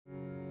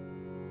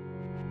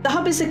The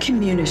Hub is a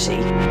community.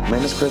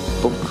 Manuscript,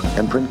 book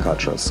and print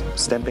cultures,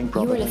 stamping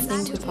properties. You are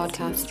listening to a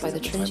podcast by the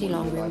Trinity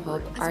Longroom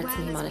Hub Arts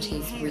and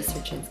Humanities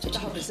Research Institute. The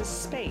Hub is a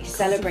space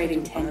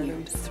celebrating 10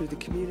 years through the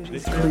community.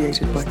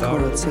 Created by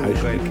Coral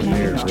Silver.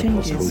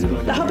 Changes.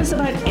 The Hub is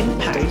about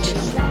impact.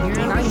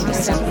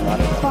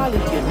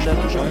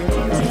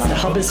 The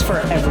Hub is for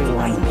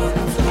everyone.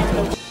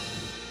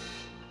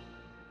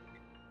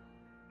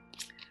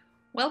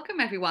 Welcome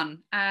everyone.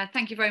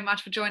 Thank you very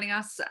much for joining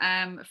us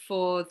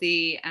for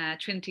the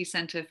Trinity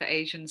Centre for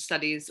Asian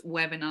Studies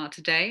webinar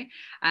today.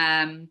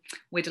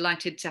 We're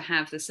delighted to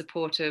have the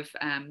support of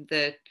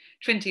the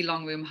Trinity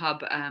Longroom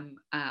Hub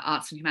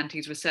Arts and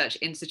Humanities Research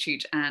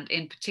Institute, and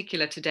in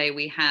particular today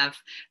we have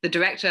the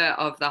director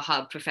of the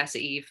Hub, Professor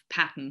Eve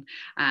Patten,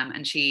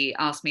 and she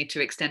asked me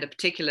to extend a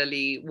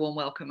particularly warm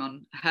welcome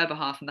on her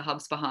behalf and the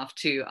Hub's behalf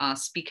to our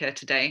speaker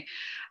today.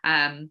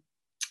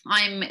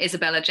 I'm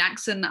Isabella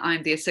Jackson.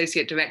 I'm the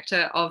Associate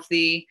Director of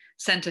the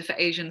Centre for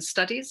Asian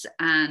Studies,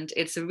 and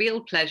it's a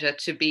real pleasure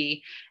to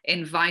be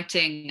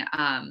inviting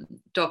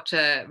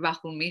Dr.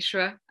 Rahul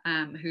Mishra,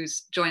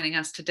 who's joining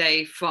us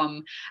today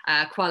from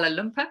Kuala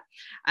Lumpur.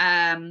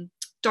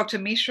 Dr.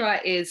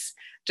 Mishra is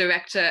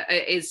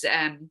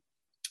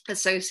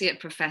Associate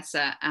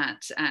Professor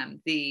at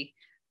the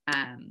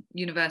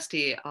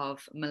University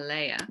of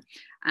Malaya,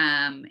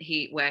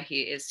 where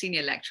he is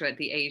Senior Lecturer at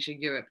the Asia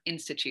Europe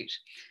Institute.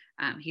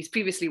 He's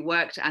previously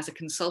worked as a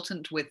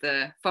consultant with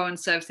the Foreign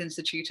Service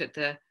Institute at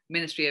the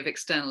Ministry of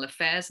External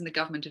Affairs in the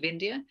Government of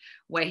India,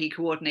 where he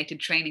coordinated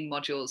training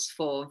modules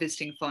for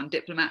visiting foreign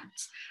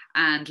diplomats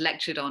and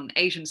lectured on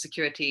Asian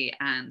security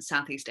and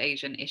Southeast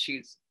Asian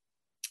issues.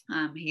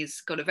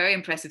 He's got a very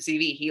impressive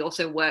CV. He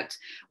also worked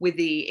with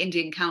the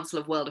Indian Council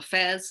of World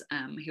Affairs.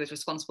 He was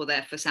responsible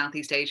there for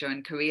Southeast Asia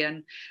and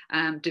Korean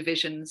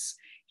divisions.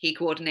 He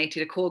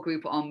coordinated a core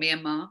group on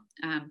Myanmar,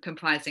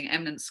 comprising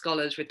eminent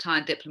scholars,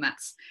 retired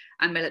diplomats,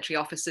 and military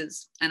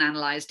officers, and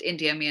analysed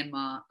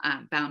India-Myanmar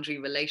boundary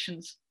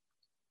relations.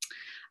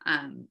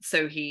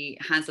 So he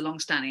has a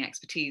long-standing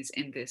expertise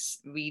in this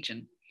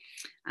region.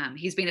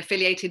 He's been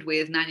affiliated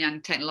with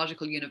Nanyang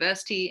Technological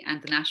University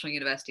and the National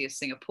University of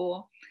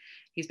Singapore.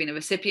 He's been a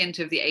recipient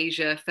of the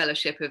Asia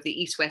Fellowship of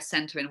the East-West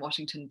Centre in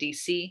Washington,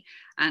 DC,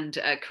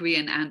 and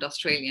Korean and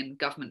Australian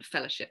government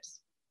fellowships.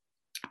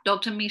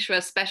 Dr.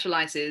 Mishra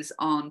specializes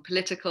on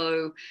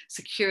political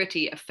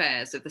security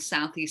affairs of the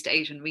Southeast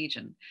Asian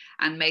region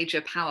and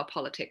major power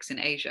politics in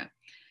Asia.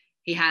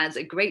 He has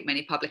a great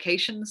many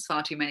publications,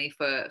 far too many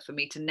for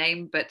me to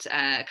name, but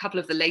a couple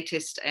of the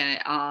latest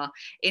are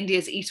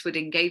India's Eastward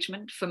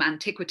Engagement from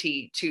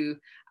Antiquity to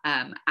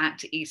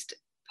Act East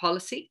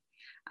Policy,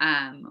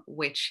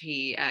 which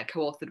he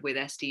co-authored with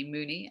S.D.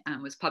 Mooney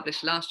and was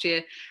published last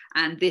year.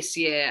 And this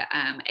year,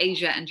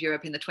 Asia and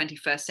Europe in the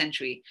 21st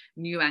Century,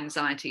 New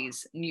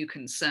Anxieties, New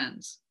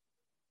Concerns.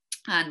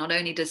 And not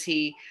only does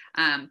he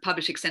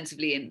publish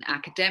extensively in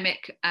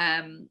academic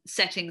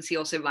settings, he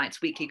also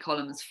writes weekly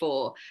columns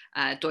for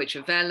Deutsche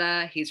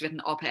Welle. He's written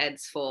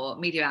op-eds for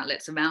media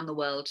outlets around the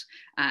world,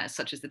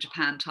 such as the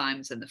Japan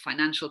Times and the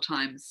Financial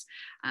Times.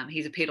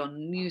 He's appeared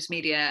on news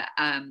media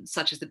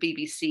such as the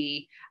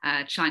BBC,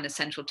 China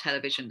Central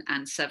Television,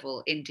 and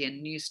several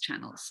Indian news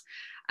channels.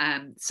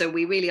 So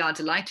we really are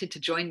delighted to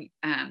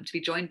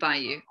be joined by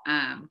you,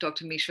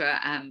 Dr.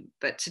 Mishra.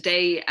 But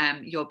today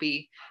you'll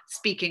be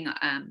speaking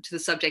to the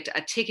subject,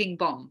 a ticking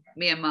bomb,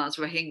 Myanmar's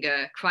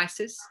Rohingya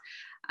crisis.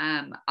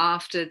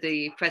 After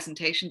the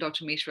presentation,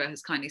 Dr. Mishra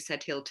has kindly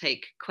said he'll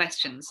take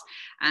questions,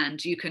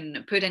 and you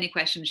can put any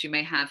questions you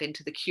may have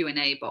into the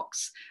Q&A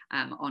box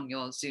on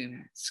your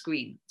Zoom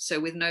screen.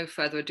 So with no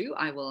further ado,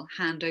 I will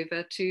hand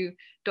over to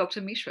Dr.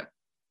 Mishra.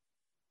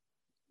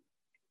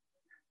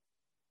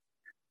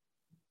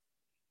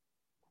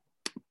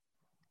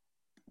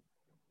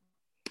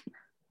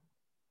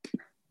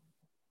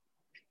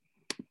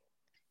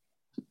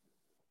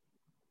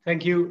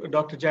 Thank you,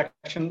 Dr.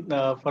 Jackson,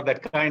 for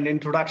that kind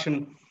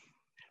introduction.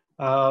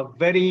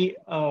 Very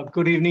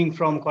good evening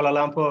from Kuala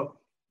Lumpur,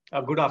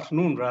 good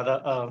afternoon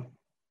rather,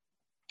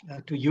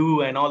 to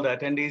you and all the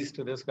attendees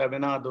to this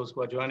webinar, those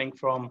who are joining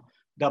from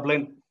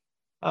Dublin.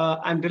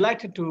 I'm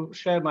delighted to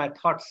share my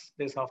thoughts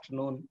this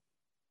afternoon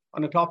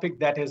on a topic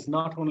that is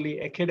not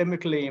only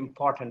academically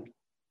important,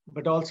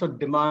 but also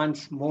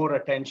demands more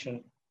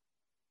attention,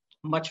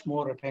 much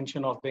more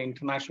attention of the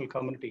international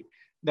community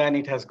than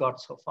it has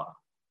got so far.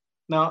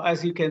 Now,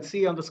 as you can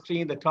see on the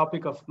screen, the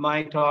topic of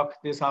my talk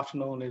this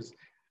afternoon is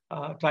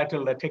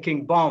titled A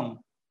Ticking Bomb,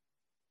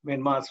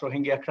 Myanmar's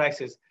Rohingya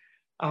Crisis.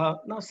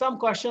 Now, some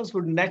questions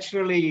would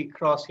naturally have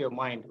crossed your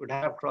mind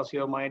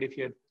if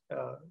you had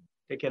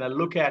taken a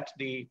look at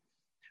the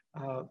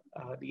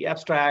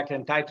abstract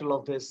and title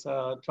of this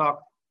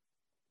talk.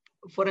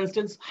 For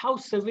instance, how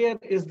severe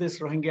is this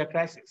Rohingya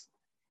crisis?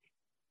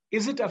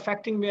 Is it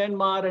affecting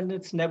Myanmar and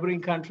its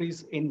neighboring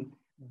countries in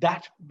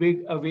that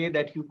big a way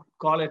that you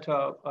call it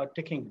a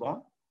ticking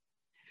bomb?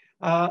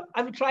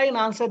 I will try and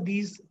answer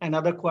these and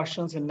other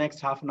questions in the next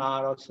half an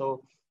hour or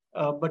so.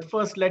 But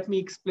first, let me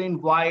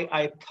explain why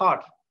I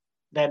thought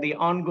that the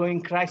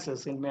ongoing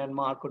crisis in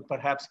Myanmar could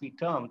perhaps be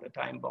termed a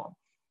time bomb.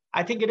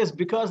 I think it is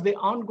because the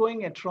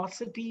ongoing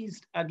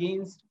atrocities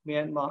against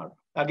Myanmar,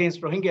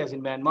 against Rohingyas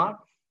in Myanmar,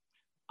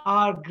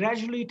 are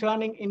gradually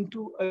turning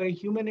into a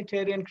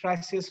humanitarian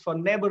crisis for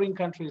neighboring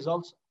countries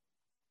also.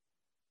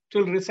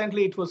 Till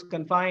recently, it was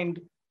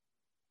confined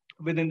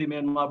within the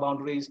Myanmar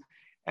boundaries,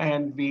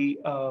 and the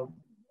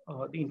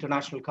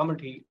international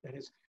community that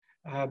is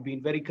have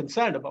been very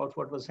concerned about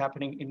what was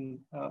happening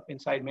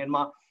inside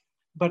Myanmar.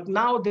 But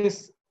now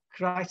this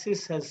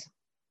crisis has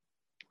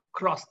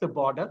crossed the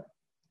border,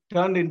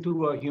 turned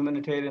into a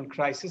humanitarian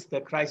crisis.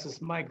 The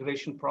crisis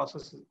migration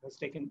process is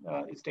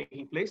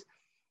taking place.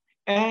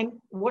 And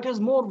what is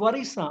more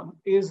worrisome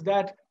is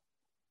that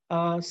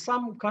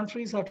some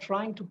countries are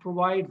trying to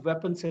provide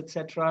weapons,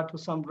 etc., to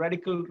some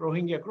radical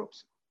Rohingya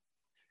groups.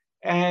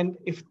 And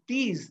if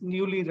these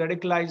newly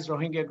radicalized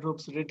Rohingya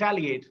groups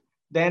retaliate,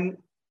 then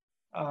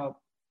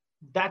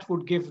that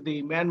would give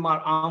the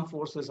Myanmar Armed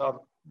Forces, or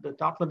the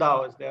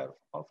Tatmadaw as they are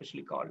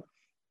officially called,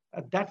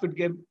 that would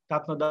give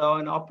Tatmadaw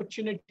an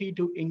opportunity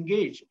to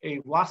engage a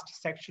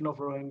vast section of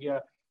Rohingya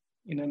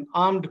in an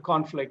armed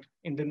conflict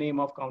in the name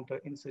of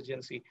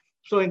counterinsurgency.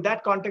 So in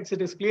that context,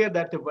 it is clear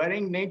that the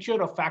varying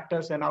nature of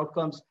factors and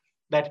outcomes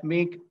that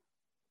make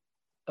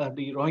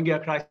the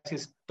Rohingya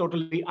crisis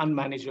totally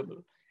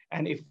unmanageable.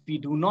 And if we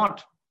do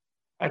not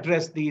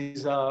address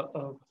these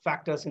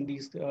factors and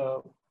these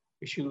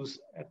issues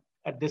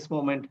at this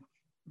moment,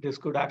 this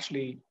could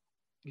actually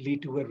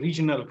lead to a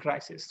regional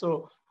crisis.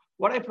 So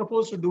what I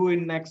propose to do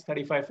in next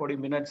 35, 40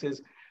 minutes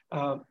is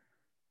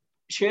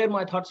share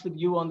my thoughts with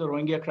you on the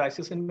Rohingya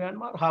crisis in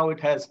Myanmar, how it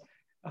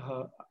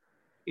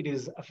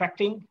is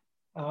affecting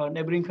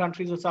neighboring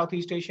countries of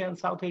Southeast Asia and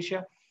South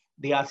Asia,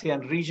 the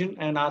ASEAN region,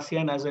 and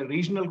ASEAN as a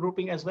regional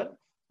grouping as well,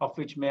 of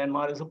which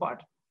Myanmar is a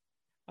part.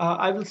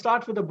 I will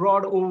start with a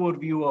broad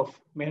overview of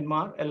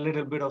Myanmar, a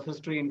little bit of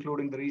history,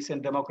 including the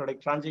recent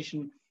democratic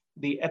transition,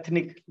 the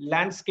ethnic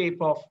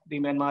landscape of the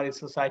Myanmari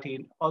society,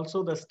 and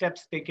also the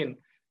steps taken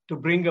to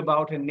bring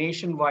about a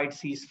nationwide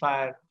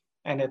ceasefire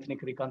and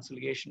ethnic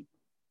reconciliation.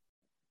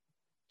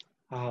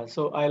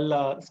 So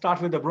I'll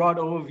start with a broad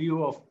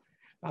overview of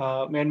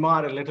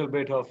Myanmar, a little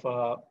bit of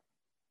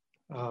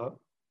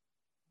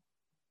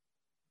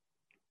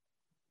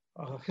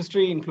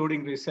history,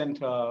 including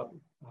recent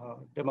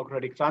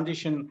democratic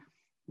transition,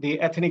 the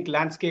ethnic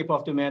landscape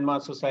of the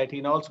Myanmar society,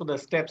 and also the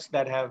steps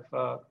that have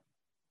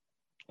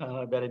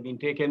been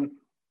taken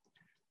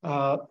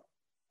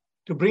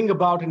to bring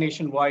about a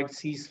nationwide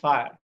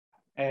ceasefire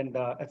and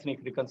ethnic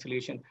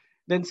reconciliation.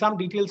 Then some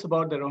details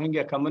about the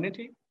Rohingya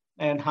community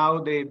and how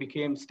they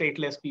became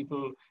stateless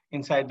people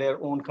inside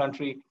their own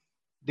country,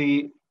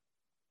 the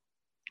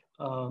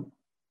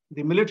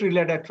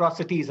military-led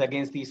atrocities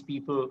against these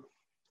people,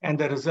 and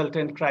the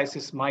resultant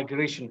crisis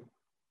migration.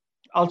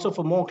 Also,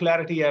 for more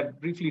clarity, I'd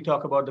briefly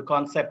talk about the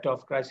concept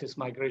of crisis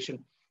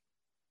migration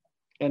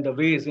and the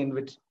ways in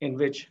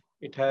which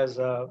it has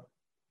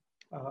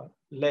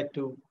led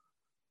to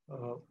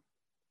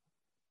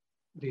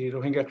the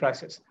Rohingya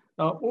crisis.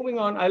 Now, moving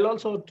on, I'll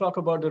also talk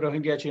about the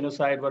Rohingya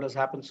genocide, what has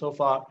happened so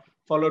far,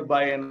 followed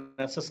by an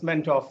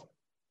assessment of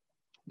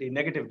the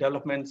negative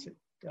developments,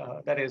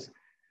 that is,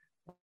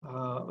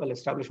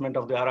 establishment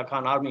of the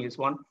Arakan army is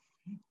one.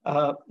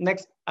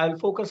 Next, I'll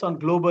focus on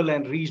global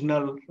and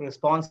regional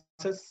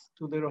responses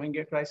to the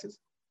Rohingya crisis.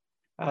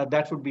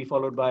 That would be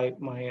followed by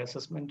my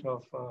assessment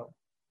of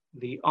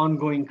the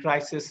ongoing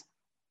crisis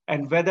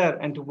and whether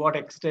and to what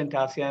extent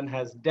ASEAN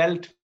has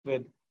dealt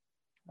with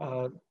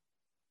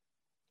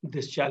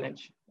this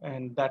challenge.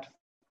 And that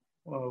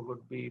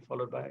would be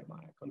followed by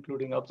my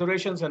concluding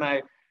observations. And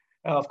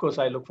of course,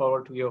 I look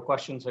forward to your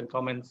questions and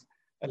comments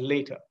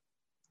later.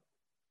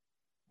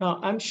 Now,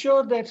 I'm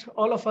sure that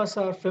all of us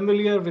are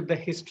familiar with the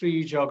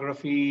history,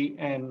 geography,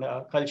 and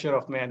culture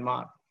of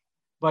Myanmar,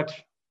 but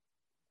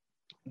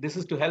this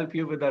is to help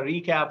you with a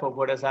recap of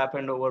what has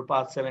happened over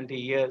past 70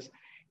 years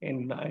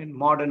in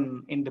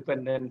modern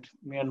independent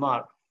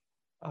Myanmar.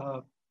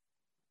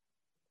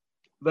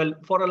 Well,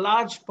 for a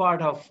large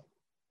part of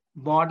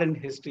modern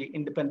history,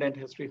 independent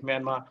history of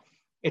Myanmar,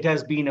 it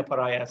has been a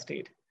pariah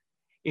state.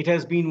 It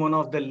has been one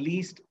of the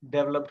least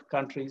developed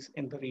countries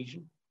in the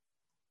region,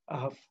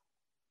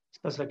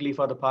 specifically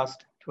for the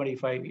past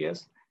 25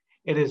 years.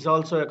 It is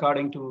also,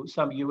 according to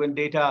some UN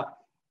data,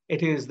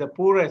 it is the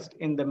poorest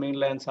in the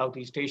mainland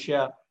Southeast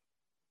Asia.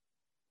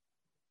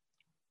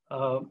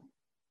 For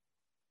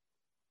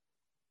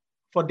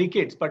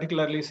decades,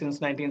 particularly since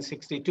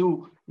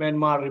 1962,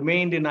 Myanmar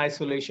remained in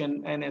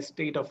isolation and a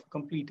state of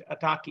complete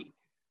autarky.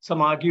 Some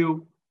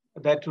argue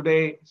that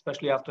today,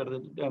 especially after the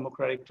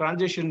democratic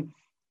transition,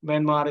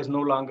 Myanmar is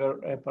no longer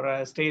a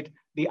pariah state.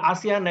 The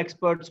ASEAN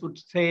experts would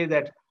say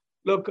that,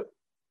 look,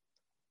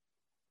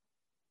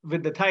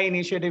 with the Thai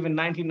initiative in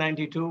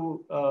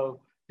 1992,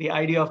 the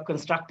idea of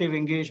constructive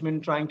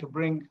engagement, trying to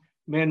bring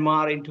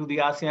Myanmar into the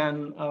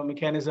ASEAN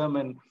mechanism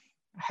and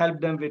help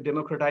them with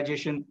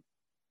democratization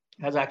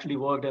has actually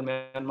worked, and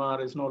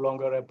Myanmar is no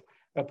longer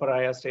a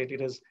pariah state.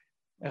 It is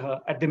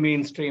at the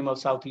mainstream of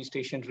Southeast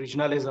Asian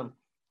regionalism.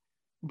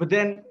 But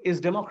then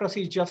is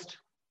democracy just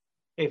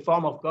a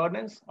form of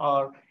governance,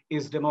 or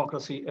is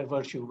democracy a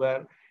virtue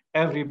where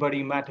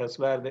everybody matters,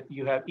 where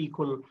you have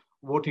equal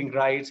voting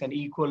rights and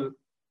equal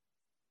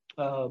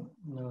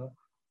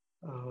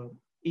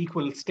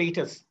equal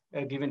status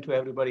given to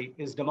everybody?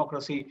 Is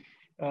democracy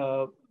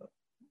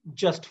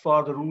just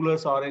for the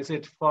rulers, or is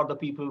it for the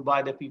people,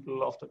 by the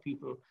people, of the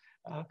people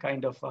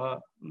kind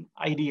of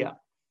idea?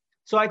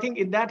 So I think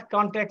in that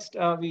context,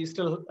 we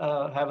still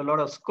have a lot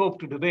of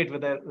scope to debate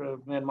whether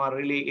Myanmar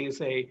really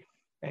is a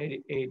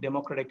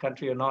democratic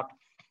country or not.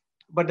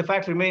 But the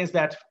fact remains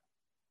that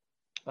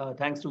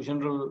thanks to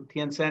General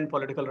Thein Sein,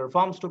 political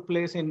reforms took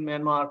place in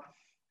Myanmar.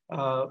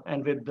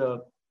 And with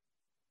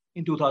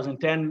in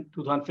 2010,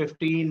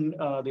 2015,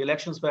 the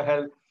elections were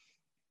held.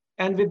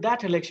 And with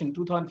that election,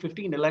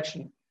 2015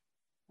 election,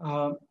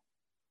 Aung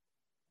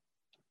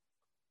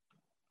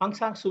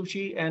San Suu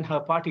Kyi and her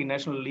party,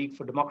 National League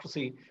for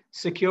Democracy,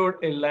 secured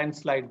a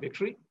landslide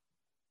victory.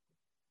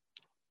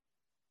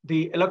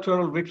 The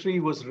electoral victory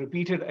was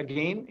repeated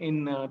again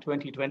in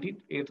 2020,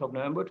 8th of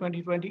November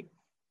 2020.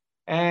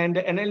 And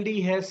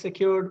NLD has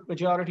secured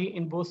majority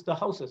in both the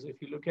houses.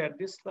 If you look at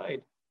this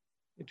slide,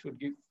 it would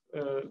give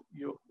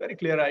you a very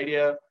clear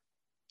idea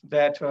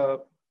that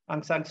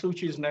Aung San Suu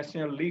Kyi's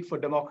National League for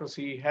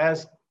Democracy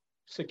has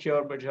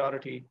secured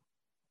majority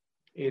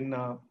in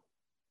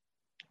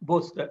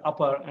both the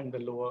upper and the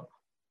lower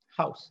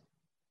house.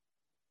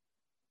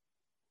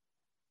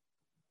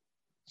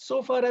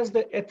 So far as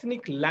the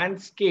ethnic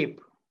landscape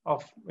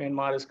of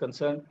Myanmar is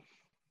concerned,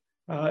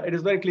 it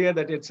is very clear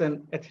that it's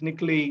an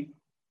ethnically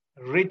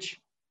rich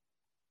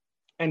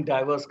and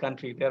diverse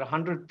country. There are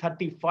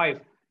 135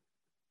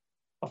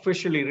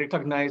 officially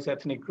recognized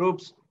ethnic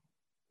groups,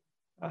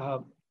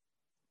 but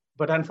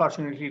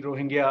unfortunately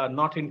Rohingya are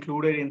not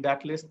included in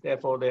that list,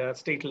 therefore they are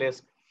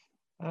stateless.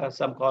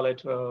 Some call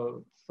it,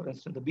 for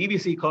instance, the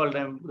BBC called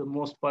them the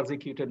most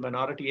persecuted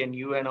minority, and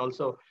UN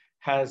also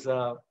has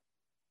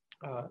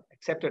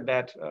accepted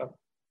that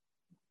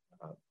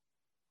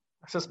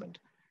assessment.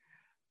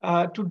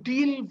 To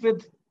deal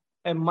with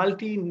a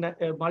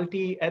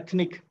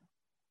multi-ethnic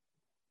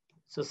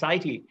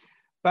society,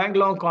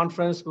 Panglong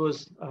Conference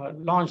was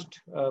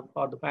launched,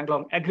 or the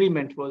Panglong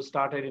Agreement was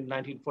started in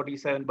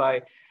 1947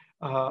 by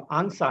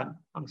Aung San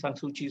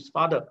Suu Kyi's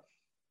father,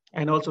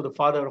 and also the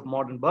father of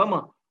modern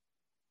Burma.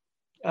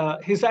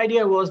 His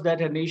idea was that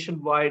a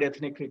nationwide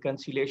ethnic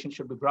reconciliation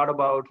should be brought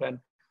about and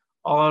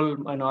all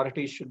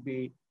minorities should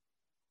be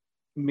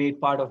made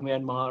part of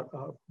Myanmar,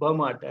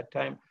 Burma at that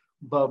time,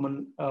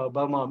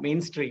 Burma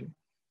mainstream.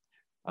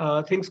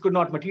 Things could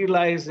not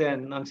materialize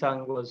and Aung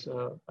San was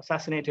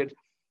assassinated.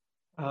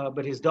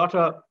 But his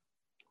daughter,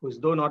 who is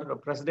though not a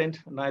president,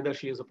 neither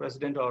she is a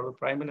president or a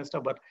prime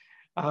minister, but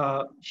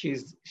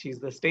she's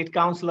the state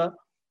councillor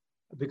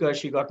because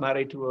she got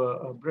married to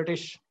a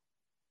British.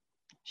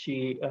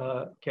 She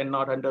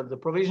cannot, under the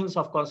provisions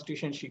of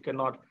Constitution, she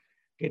cannot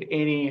get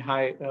any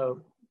high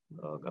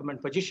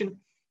government position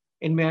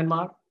in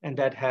Myanmar, and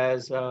that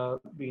has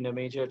been a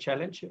major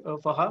challenge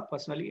for her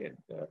personally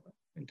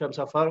in terms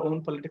of her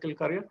own political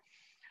career.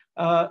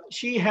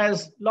 She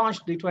has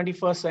launched the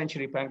 21st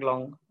Century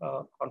Panglong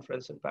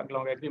Conference and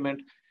Panglong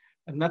Agreement,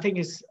 and nothing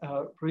is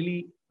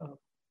really,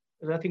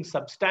 nothing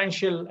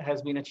substantial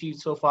has been achieved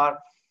so far,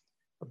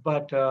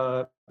 but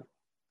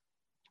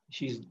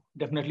she's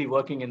definitely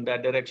working in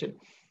that direction.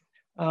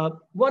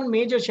 One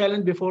major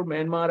challenge before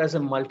Myanmar as a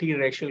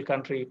multiracial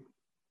country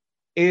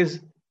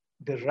is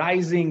the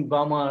rising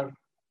Burma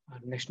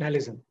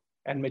nationalism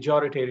and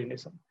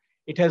majoritarianism.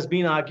 It has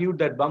been argued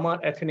that Burma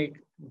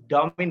ethnic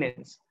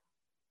dominance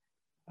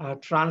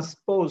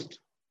transposed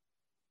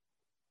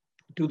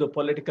to the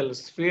political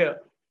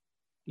sphere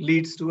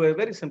leads to a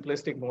very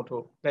simplistic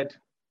motto that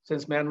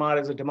since Myanmar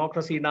is a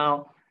democracy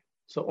now,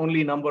 so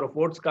only number of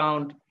votes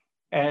count,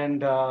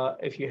 and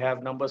if you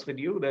have numbers with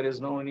you, there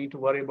is no need to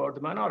worry about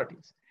the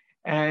minorities.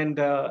 And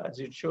as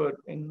it showed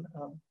in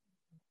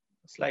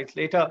slides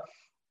later,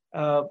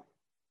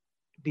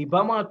 the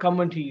Burma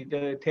community,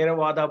 the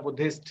Theravada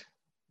Buddhist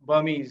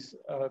Burmese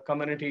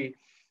community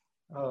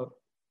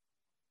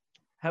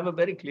have a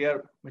very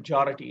clear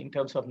majority in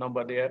terms of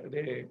number. They are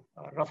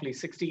roughly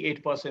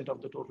 68%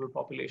 of the total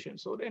population.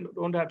 So they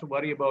don't have to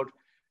worry about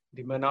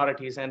the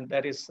minorities, and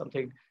that is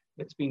something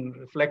that's been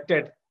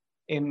reflected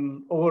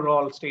in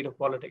overall state of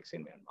politics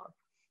in Myanmar.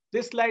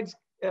 This slide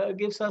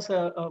gives us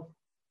a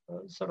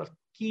sort of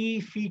key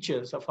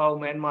features of how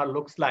Myanmar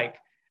looks like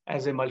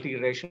as a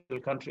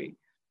multiracial country.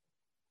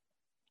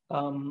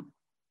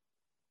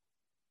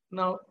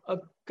 Now,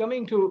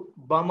 coming to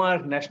Burma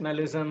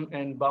nationalism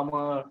and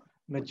Burma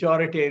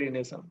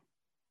majoritarianism,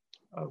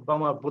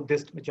 Burma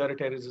Buddhist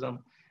majoritarianism,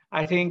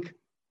 I think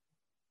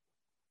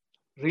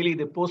really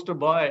the poster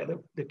boy,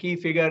 the key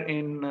figure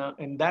in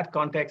that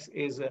context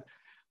is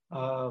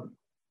Monk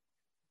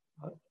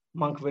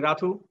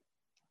Viratu,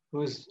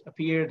 who has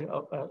appeared,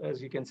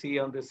 as you can see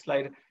on this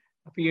slide,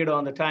 appeared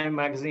on the Time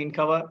magazine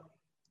cover.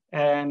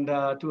 And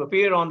to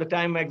appear on the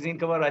Time magazine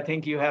cover, I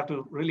think you have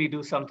to really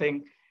do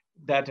something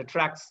that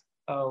attracts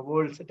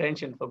world's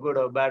attention for good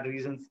or bad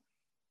reasons.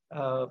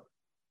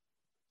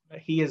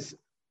 he has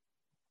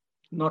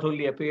not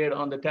only appeared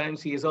on the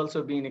Times, he has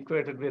also been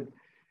equated with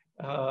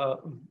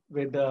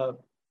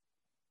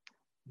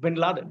Bin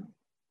Laden.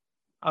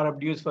 Arab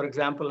News, for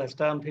example, has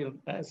termed him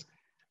as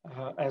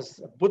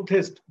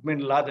Buddhist Bin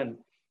Laden.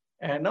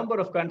 A number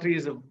of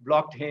countries have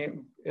blocked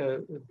him,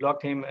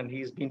 and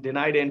he's been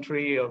denied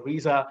entry or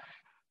visa.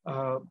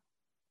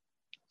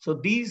 So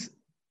these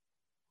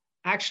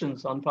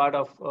actions on part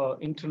of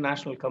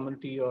international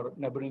community or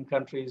neighboring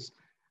countries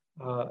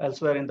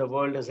elsewhere in the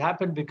world has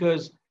happened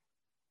because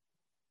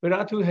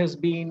Viratu has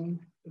been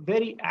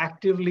very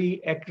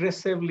actively,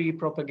 aggressively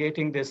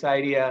propagating this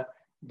idea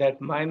that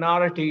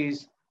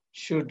minorities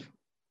should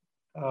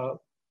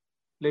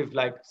live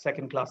like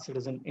second-class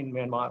citizens in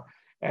Myanmar.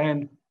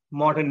 And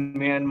modern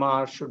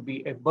Myanmar should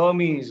be a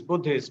Burmese,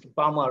 Buddhist,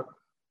 Pamar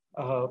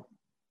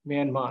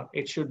Myanmar.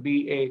 It should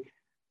be a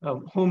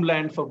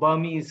homeland for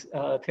Burmese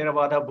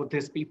Theravada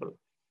Buddhist people.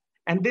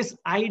 And this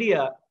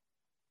idea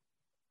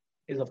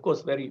is, of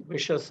course, very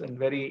vicious and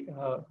very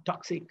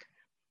toxic,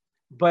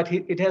 but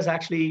it has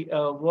actually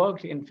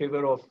worked in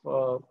favor of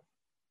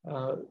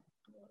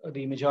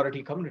the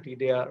majority community.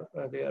 They are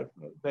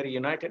very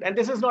united. And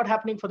this is not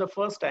happening for the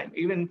first time.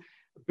 Even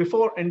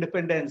before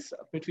independence,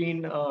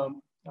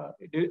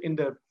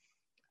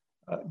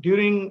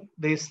 during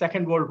the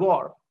Second World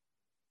War,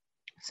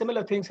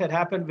 similar things had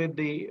happened with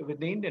the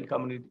Indian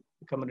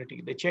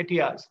community, the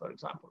Chettiars, for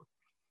example.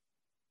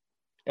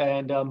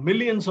 And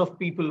millions of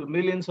people,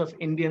 millions of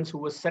Indians who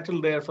were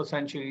settled there for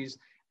centuries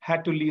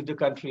had to leave the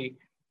country.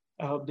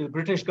 The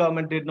British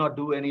government did not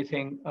do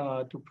anything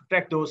to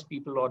protect those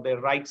people or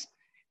their rights.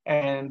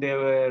 And they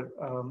were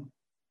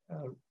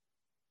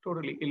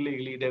totally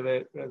illegally, they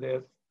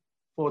were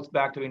forced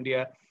back to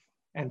India,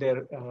 and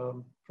their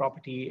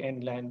property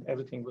and land,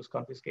 everything was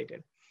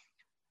confiscated.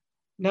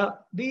 Now,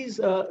 these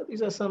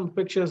are some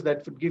pictures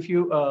that would give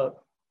you a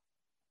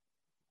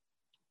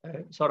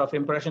sort of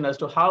impression as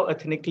to how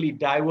ethnically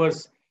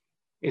diverse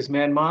is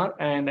Myanmar,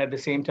 and at the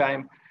same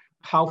time,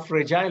 how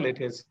fragile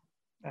it is,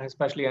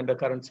 especially under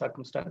current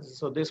circumstances.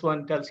 So this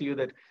one tells you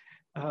that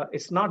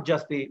it's not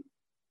just the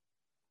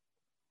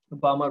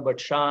Pamar, but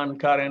Shan,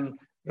 Karen,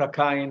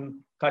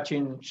 Rakhine,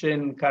 Kachin,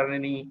 Shin,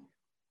 Karenni,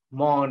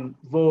 Mon,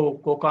 Vo,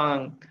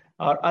 Kokang,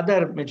 or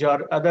other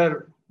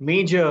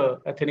major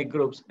ethnic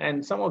groups.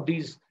 And some of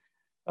these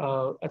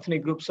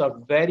ethnic groups are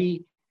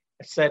very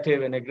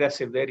assertive and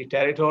aggressive, very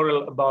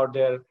territorial about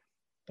their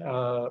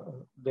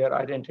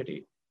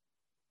identity.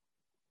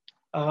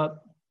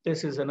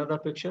 This is another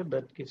picture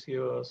that gives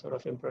you a sort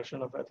of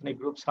impression of ethnic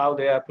groups, how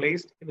they are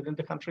placed within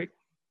the country.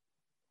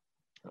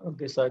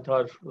 This I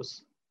thought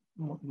was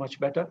much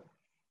better.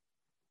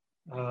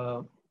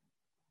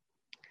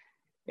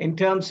 In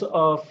terms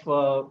of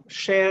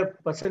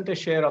percentage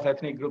share of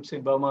ethnic groups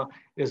in Burma,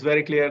 it is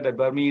very clear that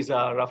Burmese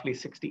are roughly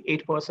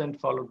 68%,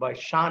 followed by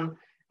Shan,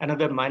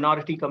 another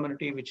minority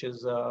community, which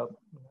is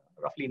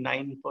roughly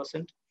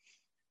 9%.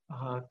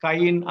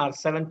 Kayin are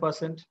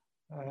 7%,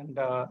 and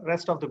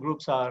rest of the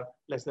groups are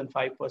less than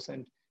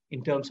 5%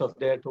 in terms of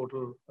their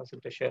total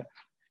percentage share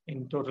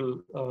in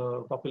total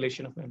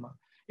population of Myanmar.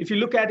 If you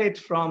look at it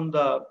from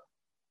the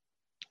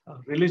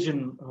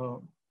religion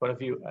point of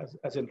view,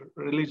 as in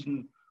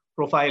religion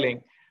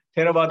profiling,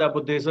 Theravada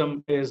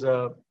Buddhism is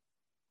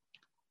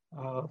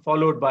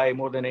followed by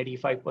more than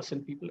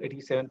 85% people,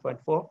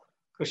 87.4.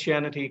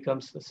 Christianity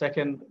comes the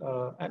second,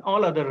 and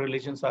all other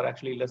religions are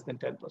actually less than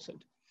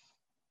 10%.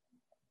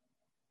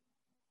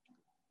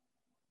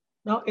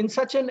 Now, in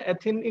such an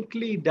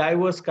ethnically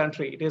diverse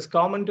country, it is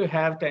common to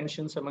have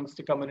tensions amongst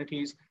the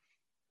communities,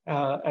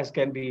 as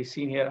can be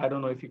seen here. I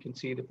don't know if you can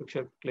see the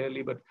picture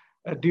clearly, but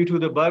due to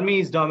the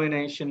Burmese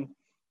domination,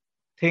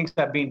 things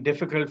have been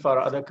difficult for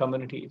other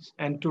communities.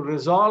 And to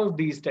resolve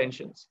these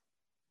tensions,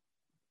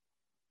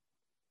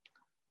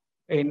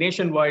 a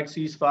nationwide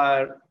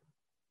ceasefire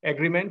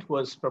agreement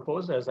was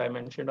proposed, as I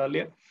mentioned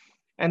earlier.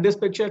 And this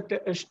picture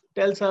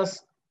tells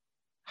us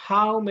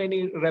how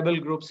many rebel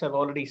groups have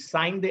already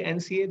signed the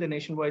NCA, the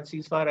Nationwide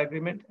Ceasefire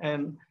Agreement,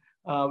 and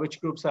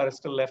which groups are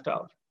still left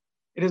out.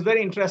 It is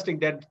very interesting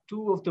that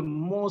two of the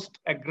most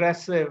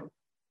aggressive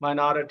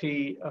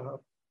minority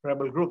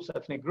rebel groups,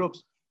 ethnic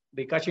groups,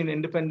 the Kachin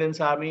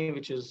Independence Army,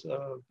 which is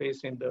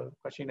based in the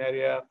Kachin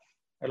area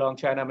along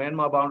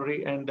China-Myanmar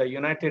boundary, and the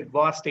United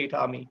Wa State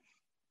Army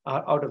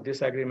are out of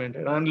this agreement.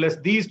 And unless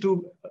these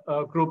two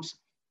groups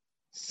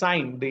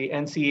sign the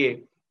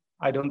NCA,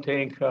 I don't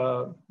think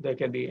there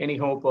can be any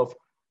hope of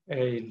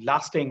a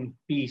lasting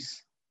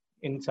peace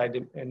inside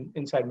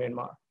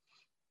Myanmar.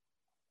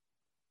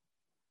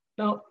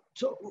 Now,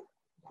 so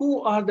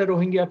who are the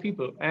Rohingya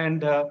people,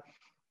 and or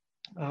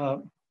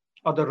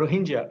the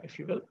Rohingya, if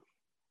you will?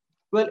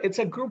 Well, it's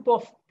a group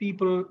of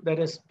people that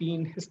has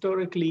been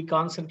historically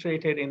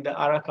concentrated in the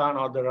Arakan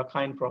or the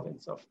Rakhine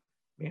province of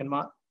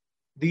Myanmar.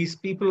 These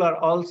people are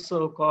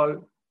also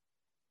called,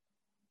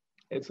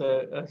 it's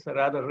a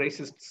rather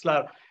racist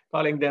slur,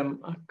 calling them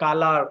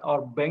Kalar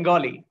or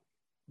Bengali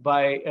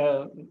by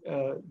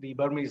the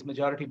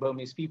majority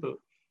Burmese people.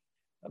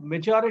 A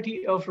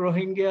majority of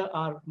Rohingya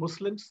are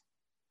Muslims,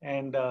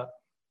 And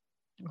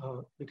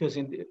because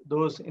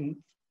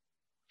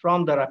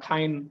from the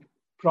Rakhine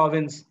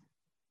province,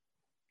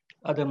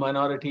 other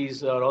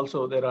minorities are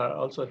also, there are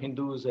also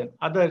Hindus and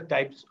other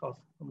types of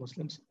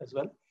Muslims as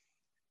well.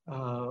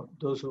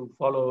 Those who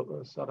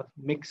follow a sort of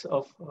mix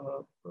of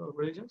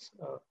religions,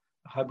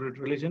 hybrid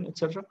religion,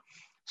 etc.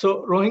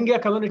 So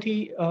Rohingya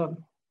community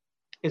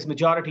is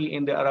majority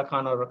in the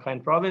Arakan or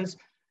Rakhine province.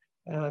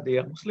 They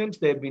are Muslims.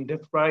 They've been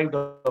deprived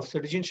of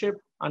citizenship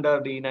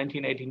under the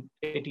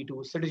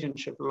 1982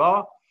 citizenship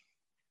law.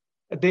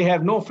 They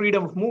have no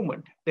freedom of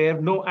movement. They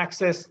have no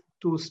access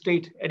to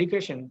state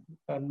education,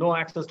 no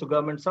access to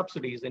government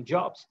subsidies and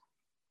jobs.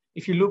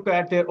 If you look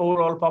at their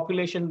overall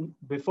population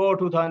before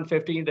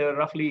 2015, there were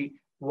roughly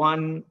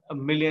 1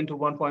 million to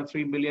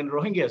 1.3 million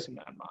Rohingyas in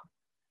Myanmar.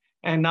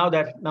 And now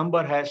that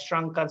number has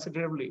shrunk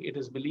considerably. It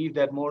is believed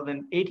that more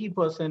than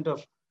 80%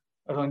 of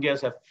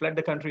Rohingyas have fled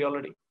the country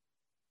already.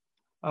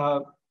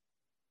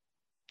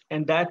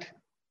 And that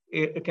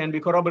it can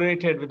be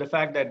corroborated with the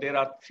fact that there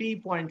are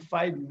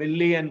 3.5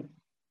 million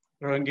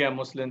Rohingya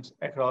Muslims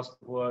across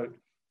the world,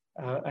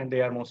 and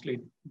they are mostly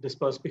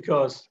dispersed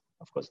because,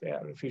 of course, they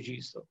are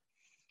refugees. So,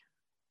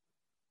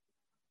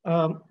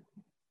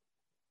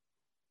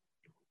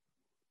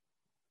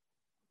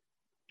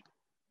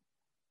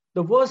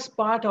 the worst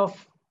part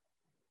of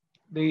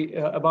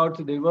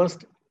the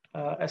worst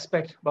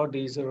aspect about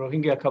these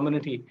Rohingya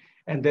community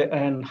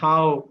and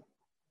how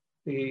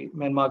the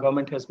Myanmar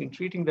government has been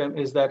treating them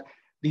is that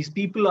these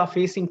people are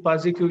facing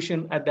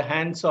persecution at the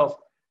hands of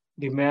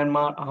the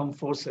Myanmar armed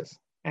forces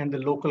and the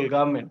local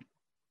government.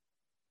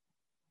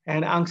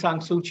 And Aung San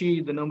Suu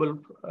Kyi, the Nobel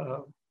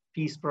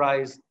Peace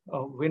Prize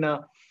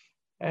winner,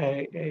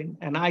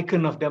 an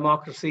icon of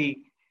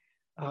democracy,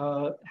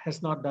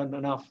 has not done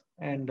enough.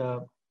 And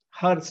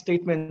her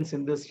statements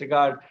in this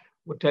regard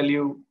would tell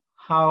you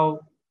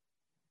how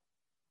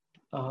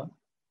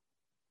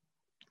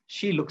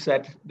she looks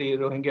at the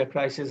Rohingya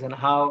crisis and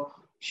how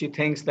she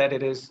thinks that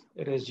it is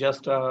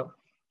just a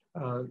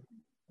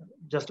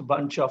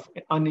bunch of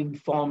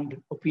uninformed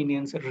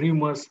opinions,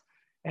 rumors,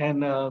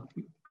 and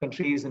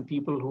countries and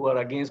people who are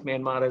against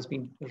Myanmar has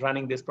been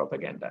running this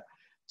propaganda.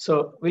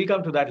 So we'll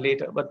come to that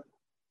later. But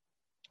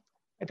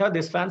I thought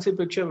this fancy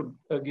picture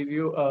would give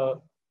you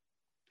a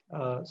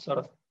sort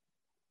of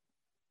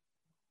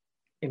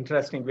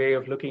interesting way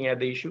of looking at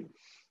the issue.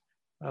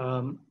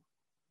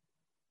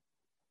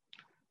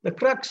 The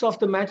crux of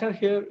the matter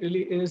here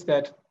really is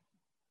that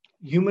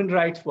human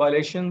rights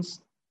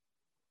violations,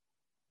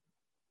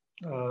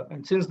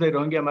 and since the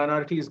Rohingya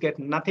minorities get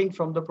nothing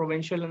from the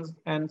provincial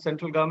and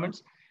central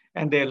governments,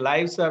 and their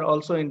lives are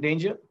also in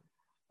danger,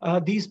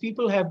 these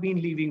people have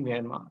been leaving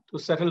Myanmar to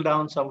settle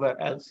down somewhere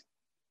else.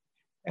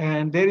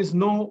 And there is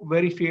no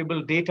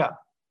verifiable data,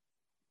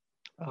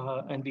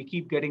 and we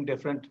keep getting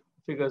different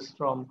figures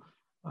from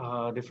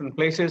different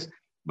places,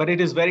 but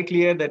it is very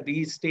clear that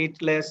these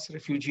stateless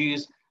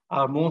refugees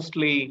are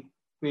mostly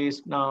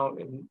based now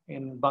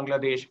in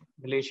Bangladesh,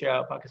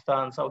 Malaysia,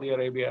 Pakistan, Saudi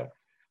Arabia,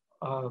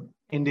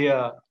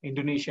 India,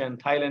 Indonesia,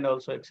 and Thailand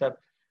also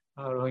accept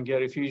Rohingya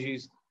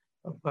refugees,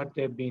 but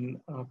there have been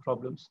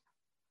problems.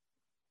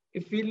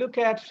 If we look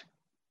at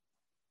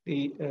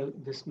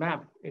this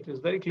map, it is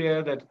very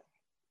clear that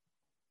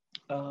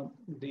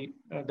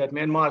that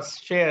Myanmar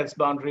shares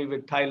boundary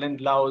with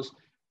Thailand, Laos,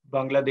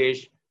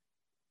 Bangladesh,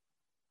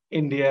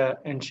 India,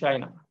 and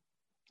China.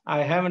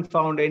 I haven't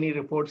found any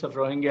reports of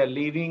Rohingya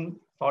leaving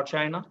for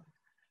China,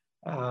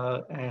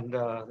 and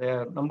there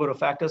are a number of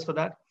factors for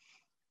that.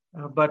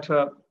 But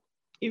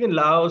even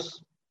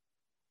Laos,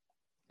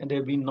 and there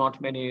have been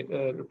not many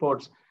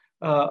reports,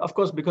 of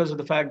course, because of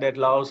the fact that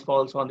Laos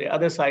falls on the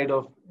other side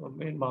of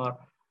Myanmar,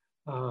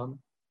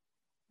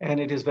 and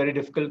it is very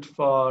difficult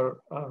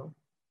for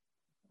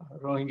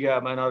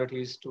Rohingya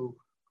minorities to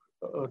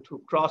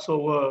cross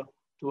over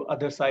to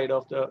other side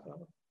of the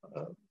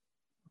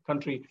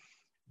country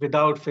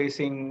without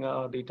facing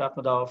the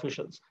Tatmadaw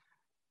officials.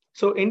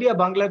 So India,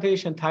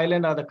 Bangladesh, and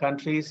Thailand are the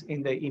countries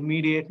in the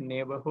immediate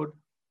neighborhood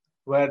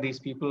where these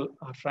people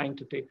are trying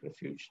to take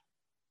refuge.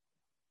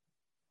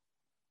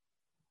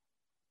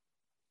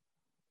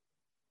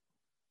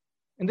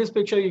 In this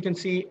picture, you can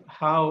see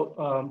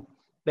how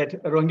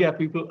that Rohingya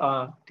people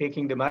are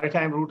taking the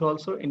maritime route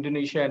also.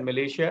 Indonesia and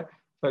Malaysia,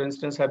 for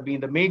instance, have been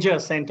the major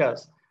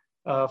centers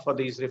for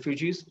these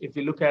refugees. If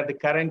we look at the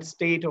current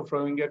state of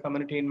Rohingya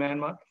community in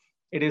Myanmar,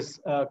 it is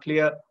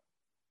clear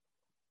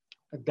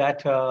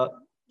that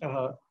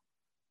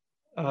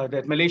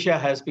that Malaysia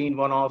has been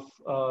one of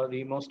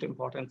the most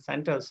important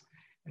centers,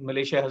 and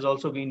Malaysia has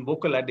also been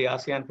vocal at the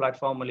ASEAN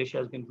platform. Malaysia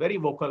has been very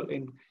vocal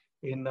in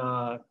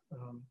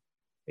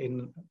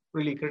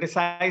really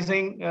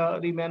criticizing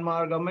the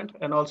Myanmar government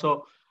and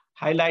also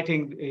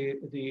highlighting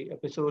the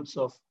episodes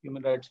of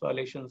human rights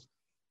violations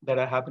that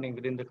are happening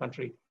within the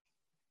country.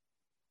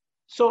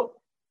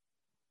 So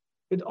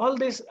with all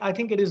this, I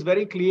think it is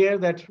very clear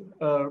that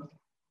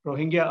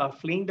Rohingya are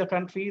fleeing the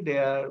country. They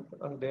are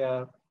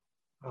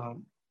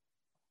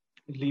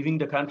leaving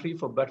the country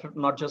for better,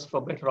 not just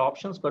for better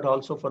options, but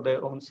also for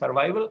their own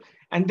survival.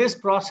 And this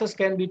process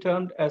can be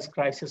termed as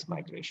crisis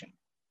migration.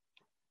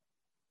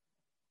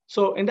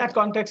 So in that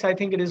context, I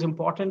think it is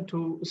important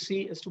to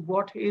see as to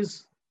what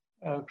is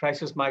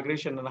crisis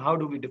migration and how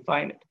do we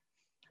define it.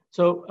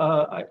 So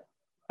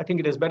I think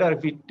it is better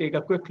if we take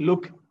a quick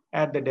look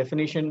at the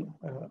definition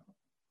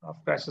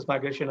of crisis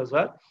migration as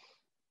well.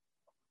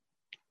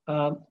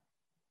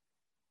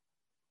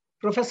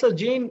 Professor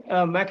Jane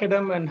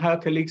McAdam and her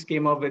colleagues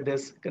came up with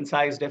this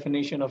concise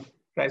definition of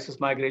crisis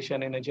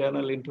migration in a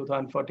journal in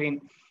 2014.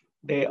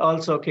 They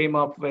also came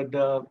up with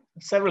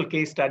several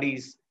case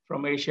studies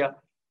from Asia,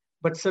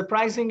 but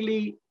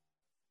surprisingly,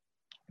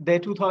 their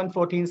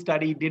 2014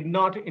 study did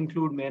not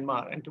include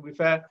Myanmar. And to be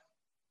fair,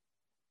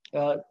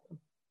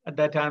 at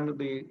that time,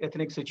 the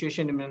ethnic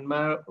situation in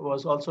Myanmar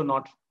was also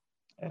not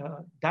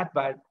that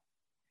bad.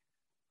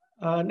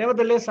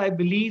 Nevertheless, I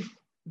believe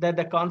that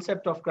the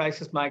concept of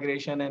crisis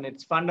migration and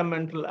its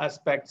fundamental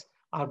aspects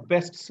are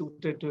best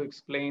suited to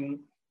explain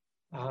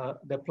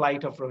the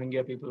plight of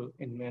Rohingya people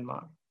in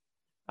Myanmar.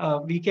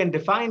 We can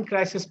define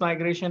crisis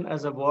migration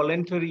as a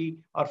voluntary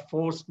or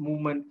forced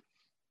movement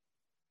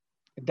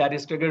that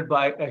is triggered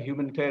by a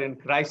humanitarian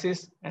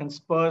crisis and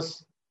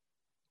spurs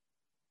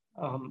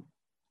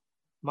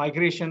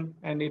migration,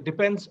 and it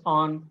depends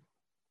on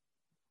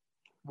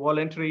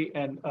voluntary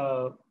and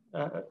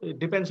it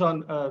depends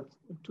on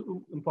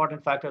two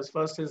important factors.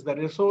 First is the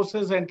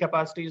resources and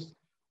capacities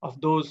of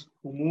those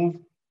who move,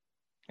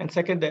 and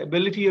second, the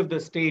ability of the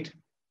state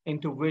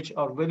into which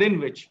or within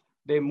which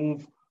they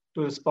move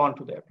to respond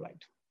to their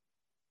plight.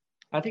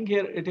 I think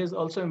here it is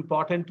also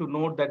important to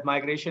note that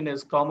migration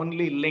is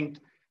commonly linked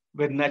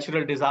with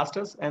natural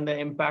disasters and the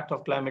impact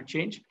of climate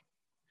change,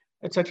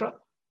 etc.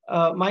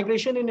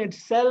 Migration in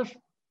itself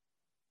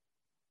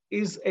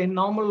is a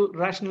normal,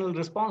 rational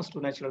response to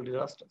natural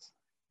disasters.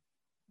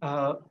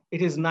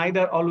 It is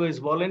neither always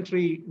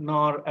voluntary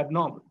nor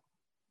abnormal.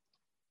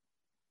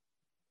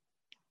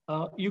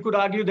 You could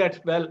argue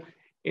that, well,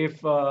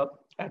 if a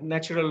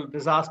natural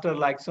disaster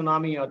like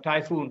tsunami or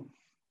typhoon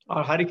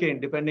or hurricane,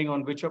 depending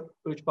on which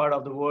part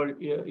of the world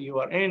you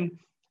are in,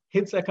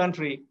 hits a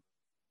country,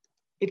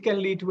 it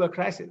can lead to a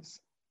crisis.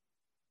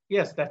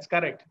 Yes, that's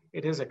correct.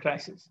 It is a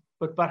crisis.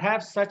 But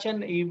perhaps such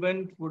an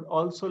event would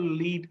also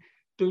lead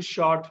to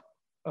short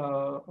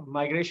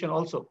migration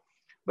also.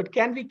 But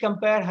can we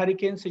compare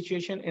hurricane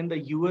situation in the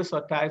US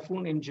or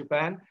typhoon in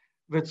Japan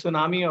with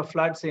tsunami or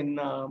floods in,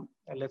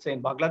 let's say,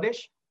 in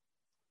Bangladesh?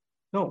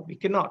 No, we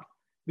cannot.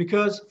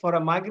 Because for a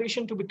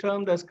migration to be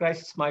termed as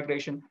crisis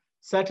migration,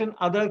 certain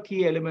other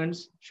key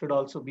elements should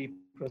also be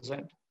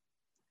present.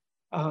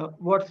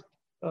 What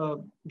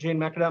Jane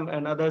McAdam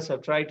and others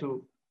have tried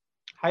to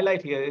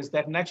highlight here is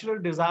that natural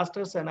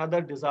disasters and other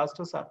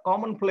disasters are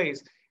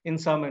commonplace in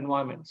some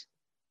environments.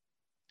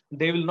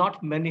 They will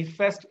not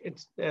manifest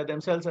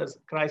themselves as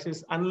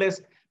crisis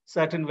unless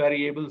certain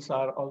variables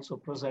are also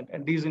present.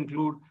 And these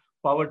include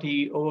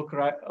poverty,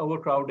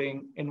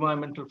 overcrowding,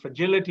 environmental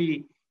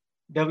fragility,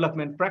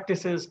 development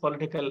practices,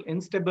 political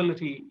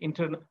instability,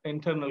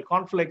 internal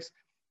conflicts,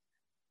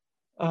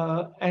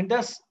 and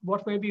thus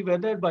what may be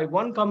weathered by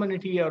one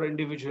community or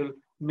individual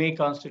may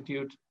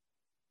constitute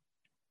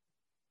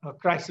a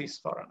crisis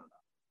for another.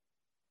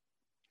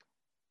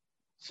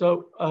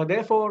 So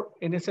therefore,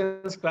 in a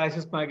sense,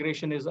 crisis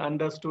migration is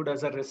understood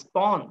as a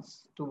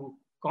response to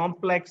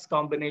complex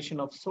combination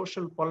of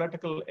social,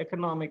 political,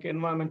 economic,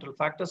 environmental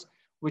factors,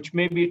 which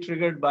may be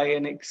triggered by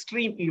an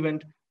extreme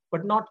event,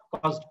 but not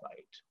caused by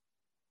it.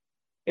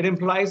 It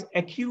implies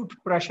acute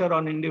pressure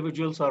on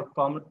individuals or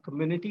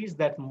communities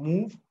that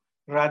move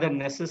rather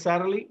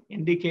necessarily,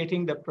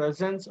 indicating the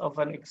presence of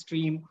an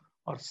extreme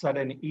or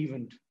sudden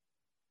event.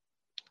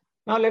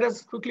 Now let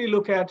us quickly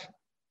look at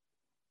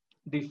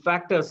the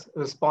factors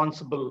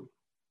responsible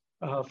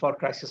for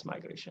crisis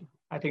migration.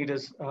 I think it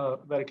is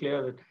very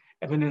clear that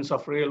evidence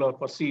of real or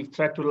perceived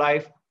threat to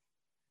life,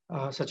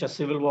 such as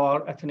civil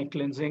war, ethnic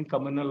cleansing,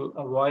 communal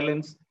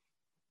violence,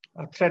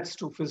 threats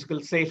to physical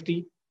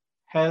safety,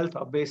 health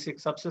or basic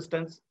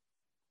subsistence,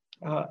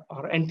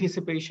 or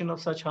anticipation of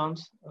such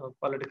harms,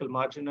 political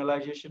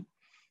marginalization,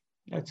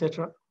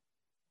 etc.,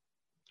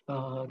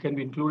 can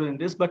be included in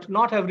this, but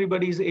not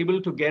everybody is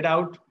able to get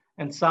out,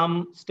 and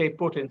some stay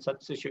put in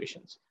such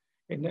situations,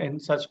 in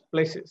such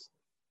places.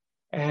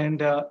 And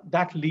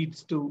that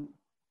leads to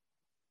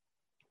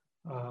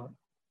a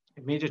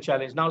major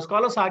challenge. Now,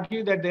 scholars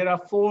argue that there are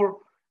 4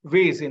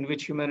 ways in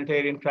which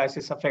humanitarian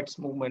crisis affects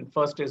movement.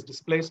 First is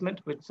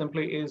displacement, which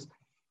simply is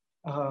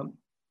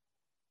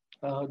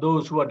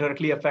those who are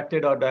directly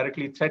affected or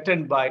directly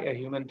threatened by a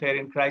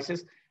humanitarian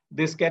crisis.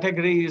 This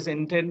category is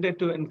intended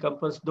to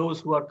encompass those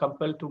who are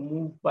compelled to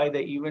move by the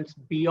events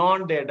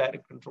beyond their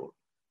direct control.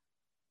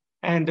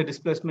 And the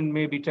displacement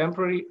may be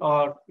temporary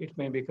or it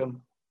may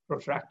become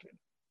protracted.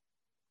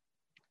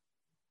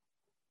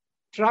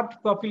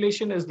 Trapped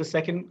population is the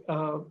second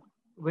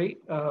way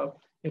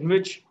in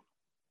which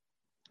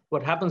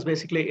what happens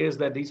basically is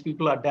that these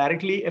people are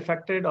directly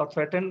affected or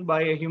threatened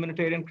by a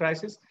humanitarian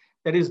crisis.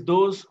 that is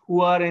those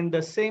who are in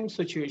the same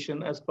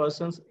situation as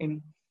persons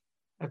in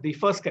the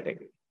first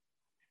category,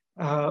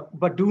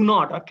 but do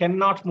not or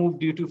cannot move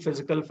due to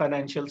physical,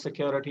 financial,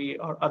 security,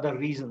 or other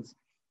reasons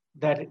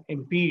that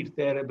impede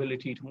their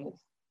ability to move.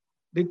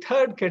 The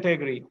third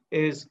category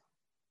is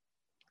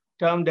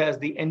termed as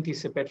the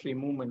anticipatory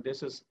movement.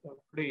 This is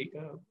pretty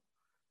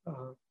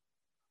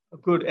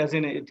good, as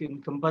in it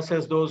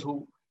encompasses those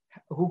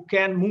who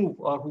can move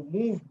or who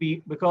move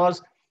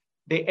because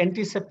they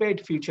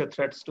anticipate future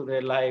threats to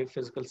their life,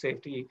 physical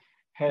safety,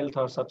 health,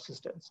 or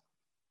subsistence.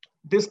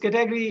 This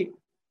category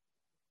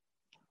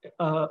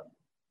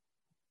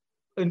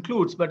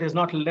includes, but is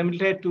not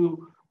limited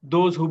to,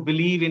 those who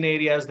believe in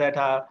areas that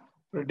are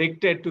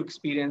predicted to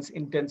experience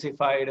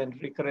intensified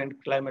and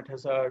recurrent climate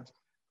hazards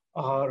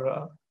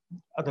or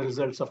other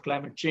results of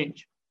climate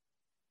change.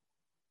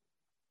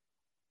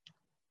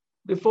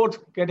 The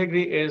fourth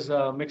category is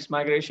mixed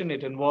migration.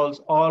 It involves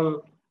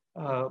all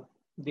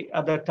the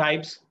other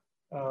types,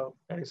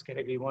 that is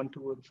category 1,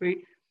 2, and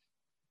 3.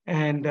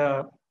 And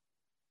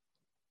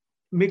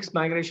mixed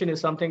migration is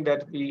something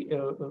that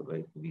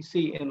we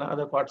see in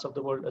other parts of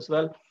the world as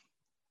well.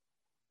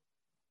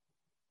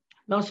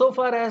 Now, so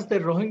far as the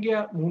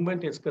Rohingya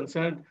movement is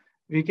concerned,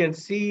 we can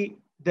see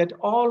that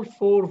all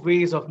 4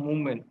 ways of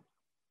movement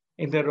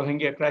in the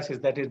Rohingya crisis,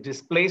 that is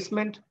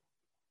displacement,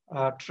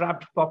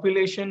 trapped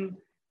population,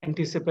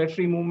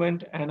 anticipatory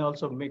movement, and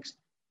also mixed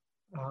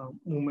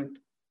movement,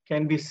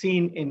 can be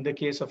seen in the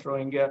case of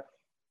Rohingya.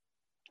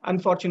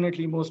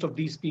 Unfortunately, most of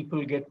these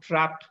people get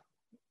trapped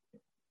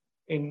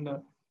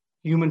in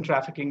human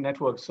trafficking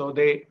networks. So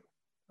they,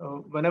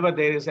 whenever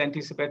there is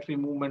anticipatory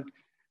movement,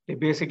 they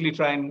basically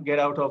try and get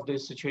out of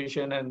this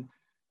situation, and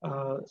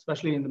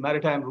especially in the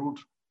maritime route,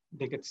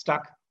 they get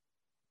stuck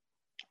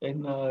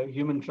in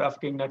human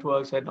trafficking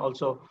networks and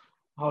also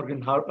organ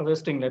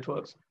harvesting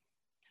networks.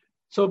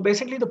 So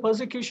basically, the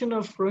persecution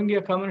of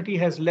Rohingya community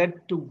has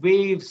led to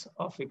waves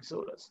of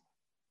exodus.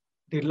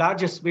 The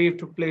largest wave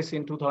took place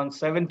in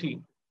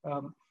 2017,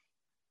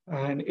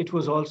 and it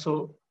was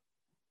also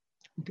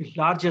the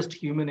largest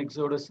human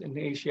exodus in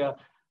Asia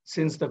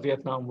since the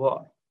Vietnam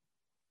War.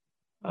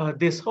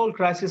 This whole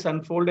crisis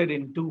unfolded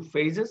in 2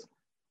 phases.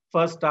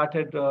 First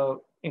started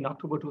in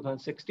October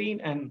 2016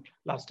 and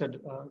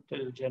lasted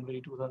till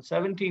January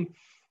 2017.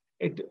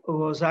 It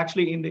was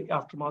actually in the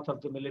aftermath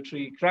of the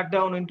military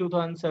crackdown in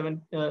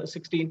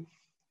 2016,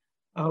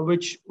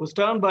 which was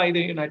termed by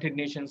the United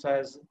Nations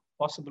as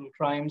possible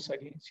crimes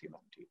against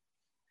humanity.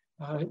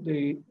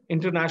 The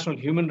international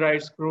human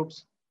rights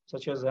groups,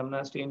 such as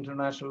Amnesty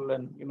International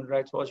and Human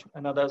Rights Watch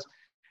and others,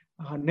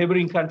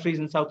 neighboring countries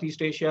in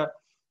Southeast Asia,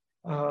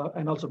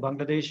 and also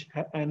Bangladesh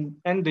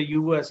and the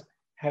US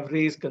have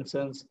raised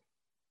concerns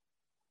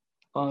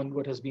on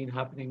what has been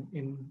happening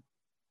in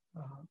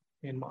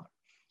Myanmar.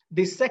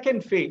 The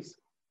second phase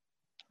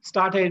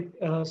started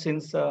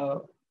since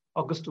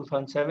August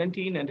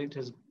 2017, and it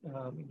has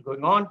been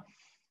going on.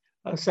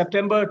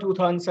 September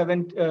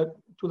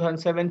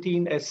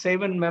 2017, a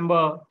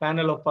 7-member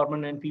panel of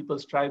Permanent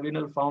People's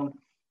Tribunal found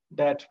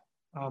that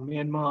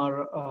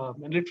Myanmar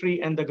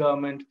military and the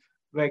government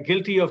were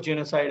guilty of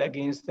genocide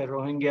against the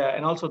Rohingya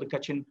and also the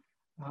Kachin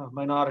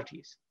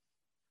minorities.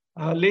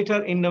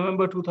 Later in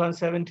November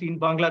 2017,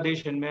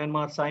 Bangladesh and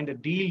Myanmar signed a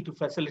deal to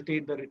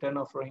facilitate the return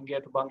of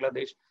Rohingya to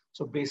Bangladesh.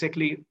 So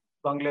basically,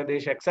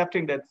 Bangladesh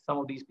accepting that some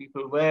of these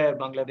people were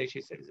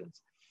Bangladeshi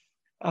citizens.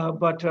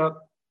 But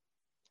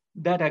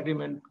that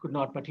agreement could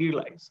not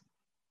materialize.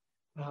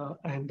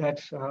 And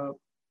that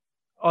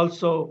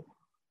also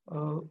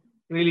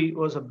really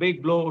was a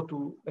big blow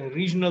to a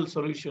regional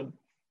solution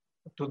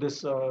to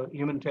this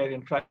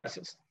humanitarian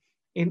crisis.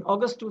 In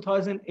August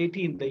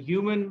 2018, the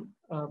UN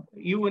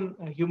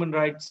Human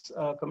Rights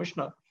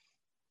Commissioner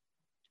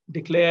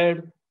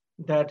declared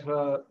that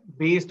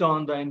based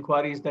on the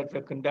inquiries that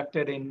were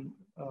conducted in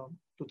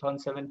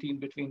 2017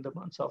 between the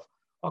months of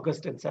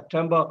August and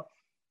September,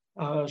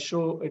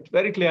 show it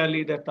very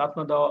clearly that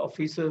Tatmadaw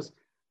officers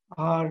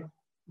are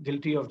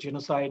guilty of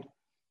genocide,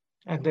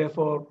 and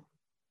therefore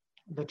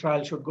the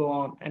trial should go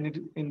on.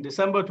 And in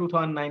December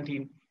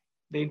 2019,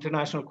 the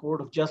International Court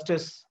of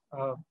Justice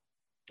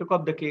took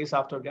up the case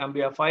after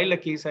Gambia filed a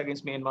case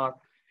against Myanmar,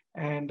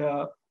 and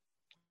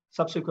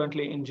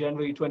subsequently in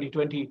January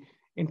 2020,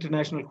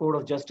 International Court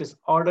of Justice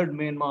ordered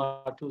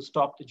Myanmar to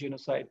stop the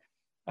genocide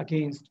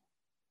against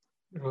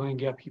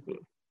Rohingya people.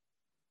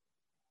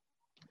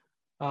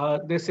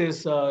 This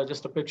is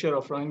just a picture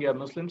of Rohingya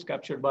Muslims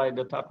captured by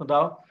the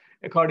Tatmadaw.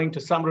 According to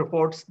some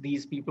reports,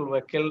 these people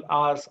were killed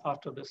hours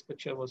after this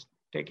picture was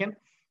taken,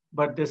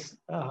 but this,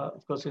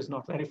 of course, is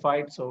not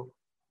verified, so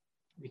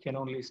we can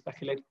only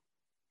speculate.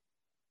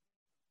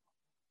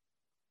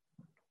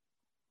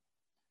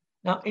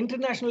 Now,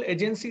 international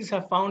agencies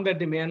have found that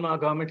the Myanmar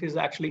government is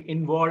actually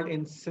involved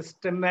in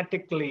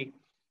systematically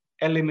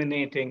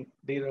eliminating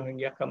the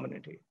Rohingya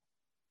community.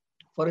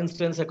 For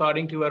instance,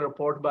 according to a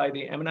report by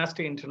the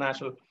Amnesty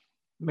International,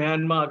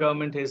 Myanmar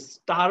government is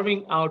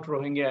starving out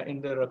Rohingya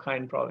in the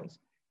Rakhine province.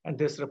 And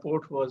this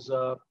report was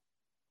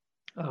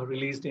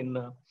released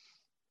in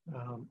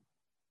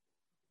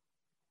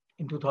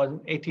in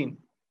 2018.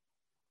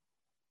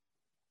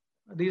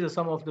 These are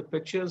some of the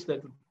pictures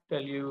that would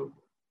tell you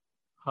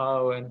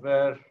how and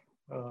where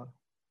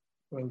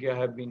Rohingya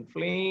have been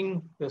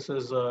fleeing. This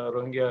is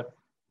a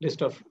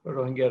list of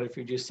Rohingya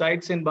refugee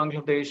sites in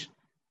Bangladesh.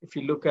 If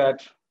you look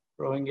at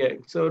Rohingya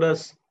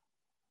exodus,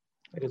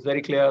 it is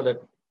very clear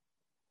that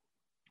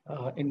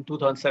in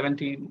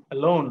 2017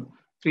 alone,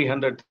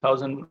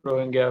 300,000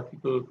 Rohingya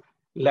people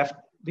left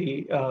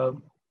the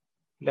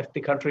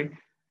country.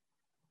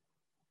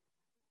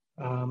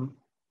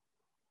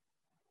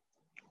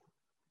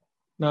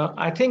 Now,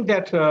 I think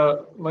that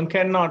one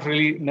cannot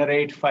really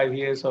narrate 5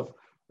 years of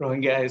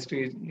Rohingya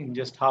history in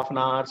just half an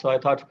hour. So I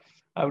thought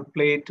I would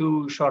play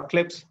 2 short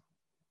clips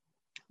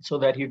so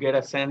that you get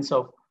a sense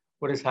of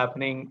what is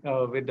happening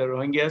with the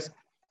Rohingyas.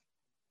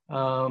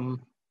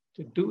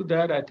 To do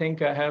that, I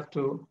think I have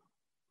to,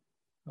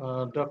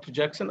 Dr.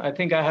 Jackson, I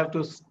think I have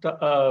to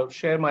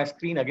share my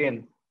screen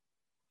again.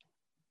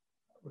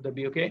 Would that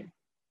be okay?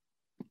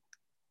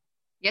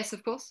 Yes,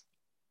 of course.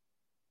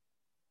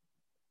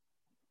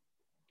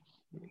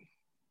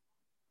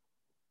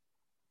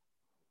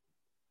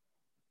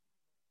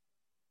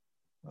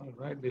 All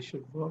right, this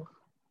should work.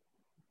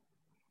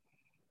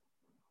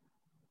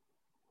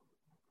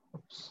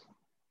 Oops.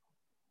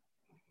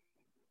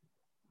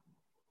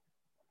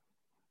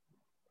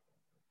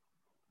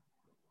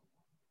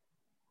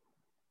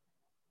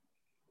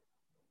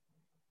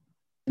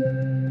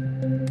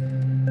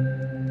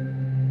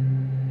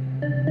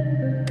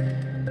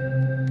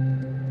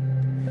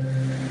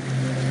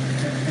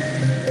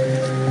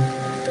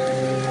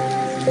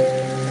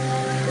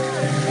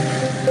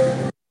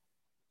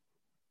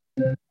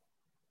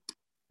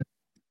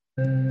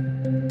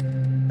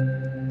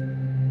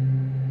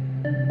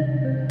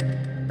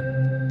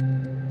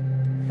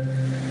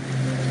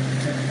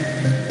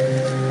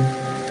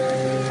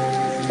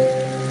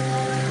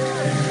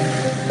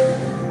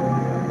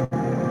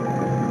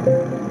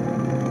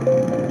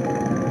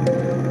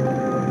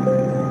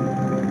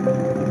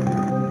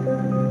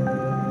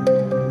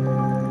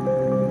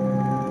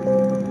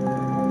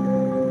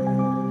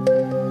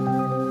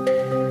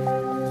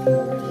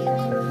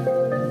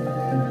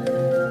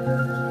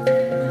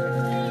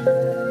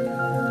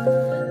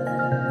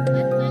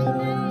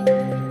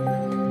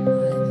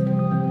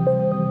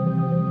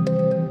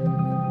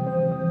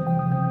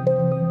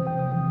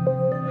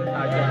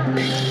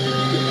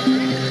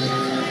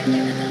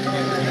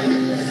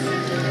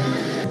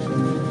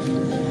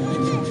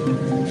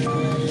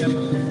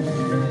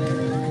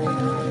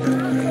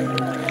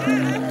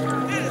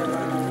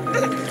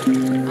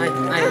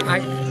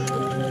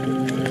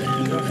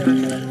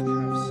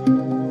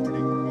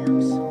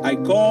 I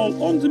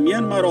call on the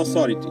Myanmar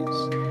authorities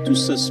to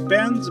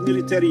suspend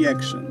military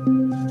action,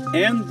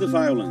 end the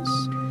violence,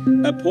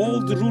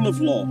 uphold the rule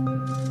of law,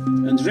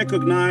 and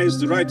recognize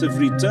the right of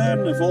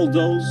return of all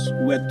those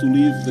who had to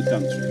leave the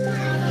country.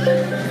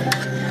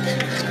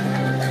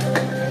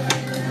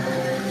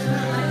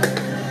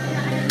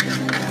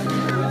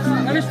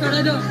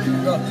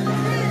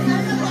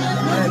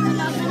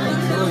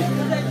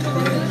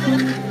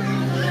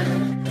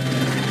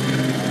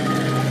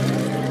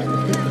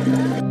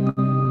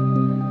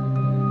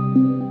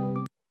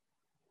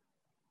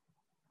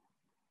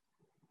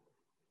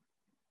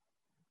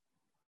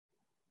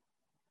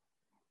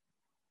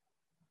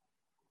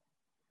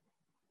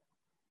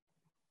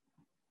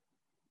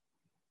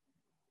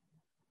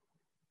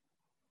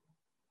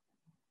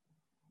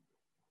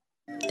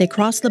 They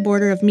cross the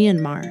border of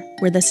Myanmar,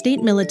 where the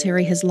state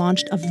military has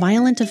launched a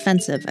violent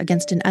offensive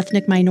against an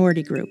ethnic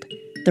minority group,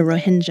 the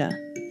Rohingya.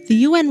 The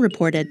UN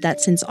reported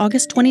that since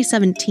August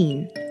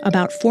 2017,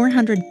 about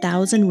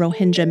 400,000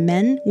 Rohingya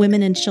men,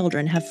 women, and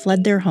children have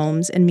fled their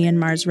homes in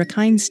Myanmar's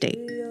Rakhine state.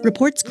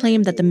 Reports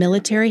claim that the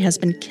military has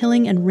been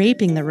killing and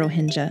raping the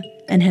Rohingya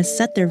and has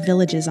set their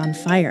villages on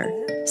fire.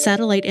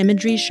 Satellite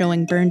imagery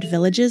showing burned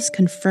villages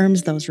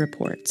confirms those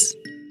reports.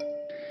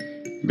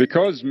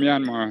 Because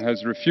Myanmar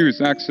has refused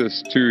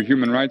access to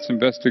human rights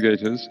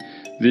investigators,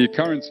 the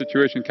current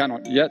situation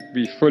cannot yet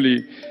be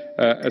fully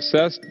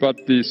assessed, but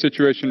the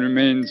situation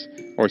remains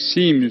or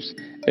seems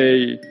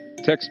a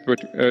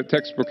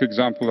textbook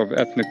example of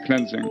ethnic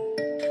cleansing.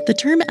 The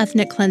term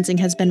ethnic cleansing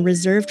has been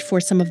reserved for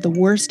some of the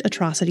worst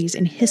atrocities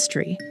in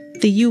history.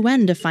 The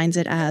UN defines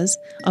it as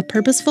a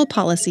purposeful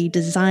policy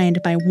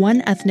designed by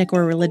one ethnic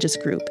or religious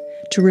group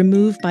to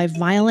remove by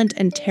violent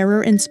and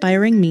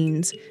terror-inspiring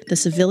means the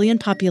civilian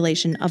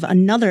population of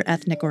another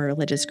ethnic or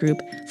religious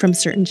group from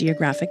certain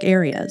geographic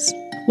areas.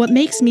 What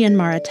makes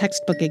Myanmar a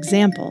textbook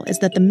example is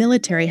that the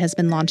military has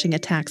been launching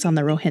attacks on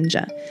the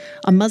Rohingya,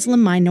 a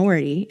Muslim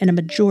minority in a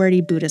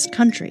majority Buddhist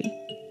country.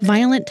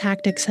 Violent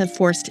tactics have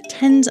forced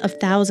tens of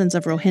thousands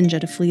of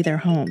Rohingya to flee their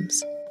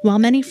homes. While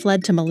many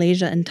fled to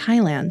Malaysia and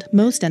Thailand,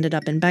 most ended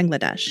up in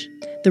Bangladesh.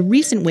 The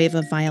recent wave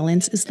of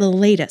violence is the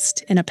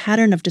latest in a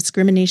pattern of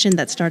discrimination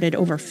that started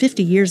over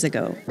 50 years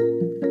ago.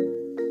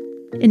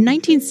 In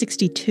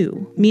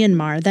 1962,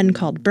 Myanmar, then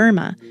called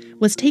Burma,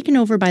 was taken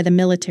over by the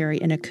military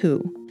in a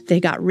coup. They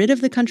got rid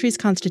of the country's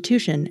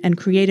constitution and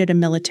created a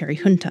military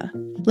junta.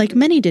 Like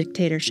many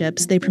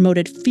dictatorships, they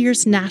promoted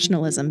fierce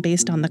nationalism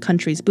based on the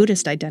country's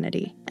Buddhist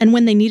identity. And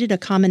when they needed a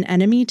common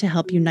enemy to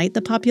help unite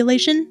the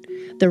population,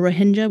 the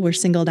Rohingya were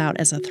singled out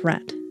as a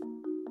threat.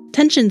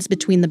 Tensions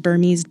between the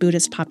Burmese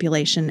Buddhist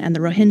population and the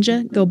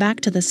Rohingya go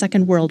back to the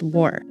Second World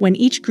War, when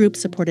each group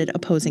supported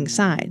opposing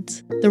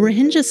sides. The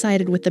Rohingya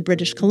sided with the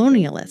British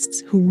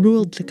colonialists, who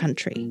ruled the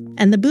country,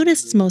 and the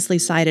Buddhists mostly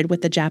sided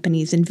with the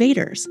Japanese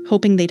invaders,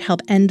 hoping they'd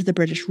help end the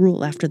British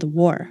rule after the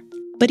war.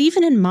 But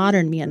even in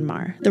modern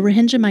Myanmar, the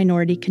Rohingya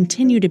minority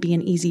continue to be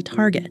an easy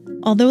target.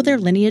 Although their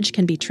lineage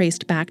can be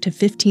traced back to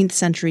 15th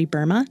century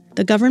Burma,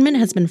 the government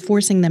has been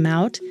forcing them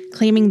out,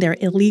 claiming they're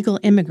illegal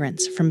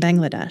immigrants from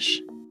Bangladesh.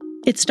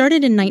 It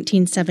started in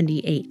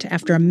 1978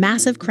 after a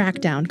massive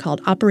crackdown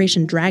called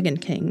Operation Dragon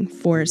King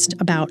forced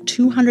about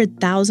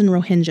 200,000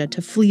 Rohingya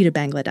to flee to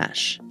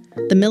Bangladesh.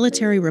 The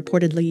military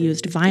reportedly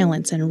used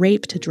violence and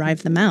rape to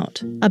drive them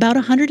out. About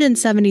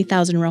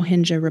 170,000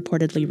 Rohingya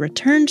reportedly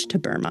returned to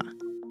Burma.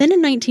 Then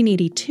in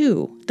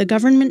 1982, the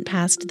government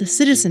passed the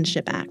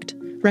Citizenship Act,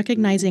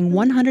 recognizing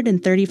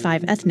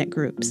 135 ethnic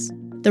groups.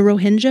 The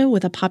Rohingya,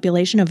 with a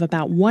population of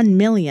about 1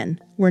 million,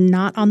 were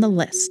not on the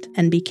list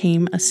and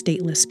became a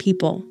stateless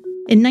people.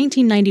 In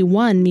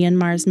 1991,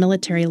 Myanmar's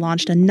military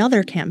launched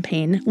another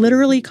campaign,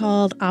 literally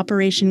called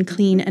Operation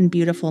Clean and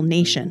Beautiful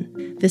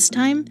Nation. This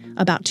time,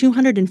 about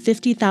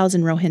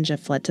 250,000 Rohingya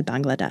fled to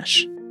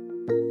Bangladesh.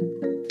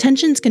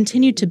 Tensions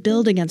continued to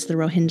build against the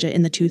Rohingya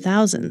in the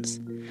 2000s.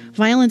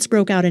 Violence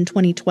broke out in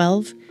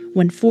 2012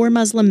 when 4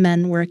 Muslim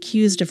men were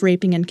accused of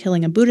raping and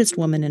killing a Buddhist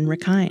woman in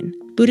Rakhine.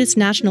 Buddhist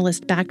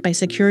nationalists backed by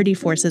security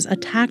forces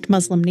attacked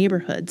Muslim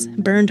neighborhoods,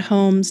 burned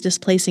homes,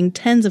 displacing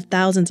tens of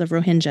thousands of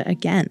Rohingya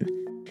again.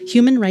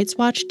 Human Rights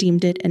Watch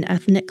deemed it an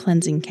ethnic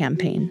cleansing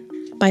campaign.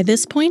 By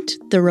this point,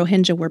 the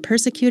Rohingya were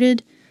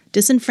persecuted,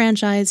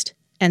 disenfranchised,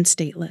 and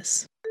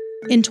stateless.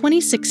 In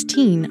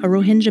 2016, a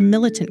Rohingya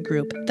militant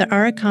group, the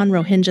Arakan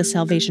Rohingya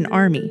Salvation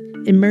Army,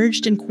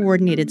 emerged and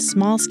coordinated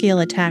small-scale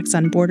attacks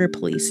on border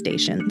police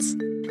stations.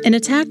 An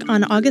attack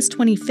on August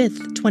 25,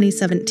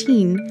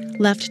 2017,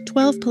 left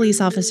 12 police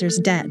officers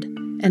dead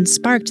and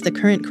sparked the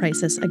current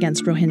crisis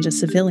against Rohingya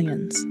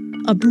civilians.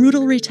 A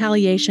brutal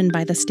retaliation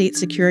by the state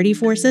security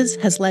forces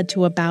has led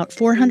to about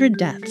 400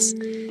 deaths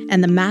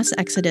and the mass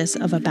exodus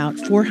of about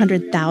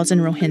 400,000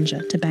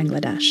 Rohingya to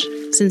Bangladesh.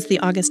 Since the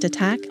August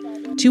attack,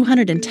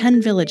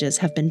 210 villages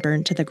have been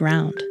burned to the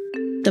ground.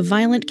 The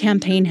violent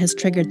campaign has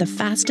triggered the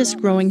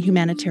fastest-growing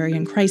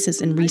humanitarian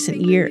crisis in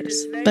recent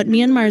years. But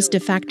Myanmar's de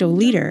facto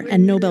leader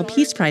and Nobel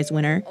Peace Prize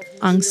winner,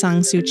 Aung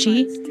San Suu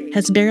Kyi,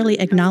 has barely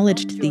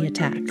acknowledged the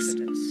attacks.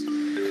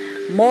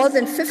 More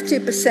than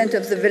 50%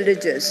 of the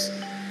villages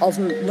of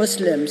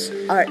Muslims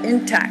are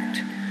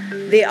intact.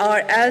 They are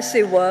as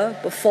they were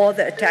before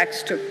the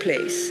attacks took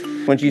place.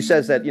 When she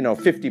says that,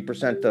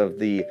 50% of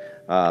the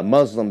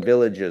Muslim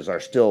villages are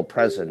still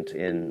present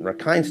in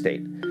Rakhine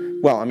State,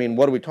 well,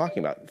 what are we talking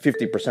about?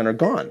 50% are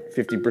gone.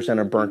 50%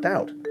 are burnt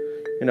out.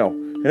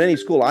 In any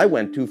school I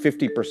went to,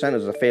 50%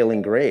 is a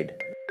failing grade.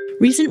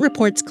 Recent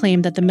reports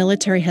claim that the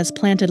military has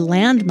planted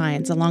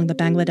landmines along the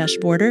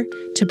Bangladesh border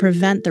to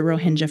prevent the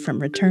Rohingya from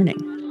returning.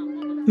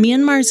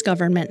 Myanmar's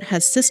government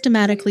has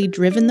systematically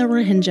driven the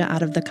Rohingya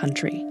out of the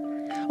country.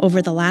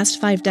 Over the last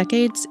 5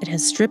 decades, it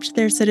has stripped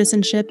their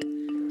citizenship,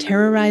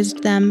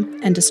 terrorized them,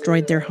 and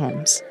destroyed their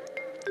homes.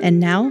 And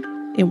now,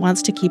 it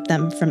wants to keep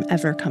them from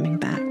ever coming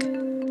back.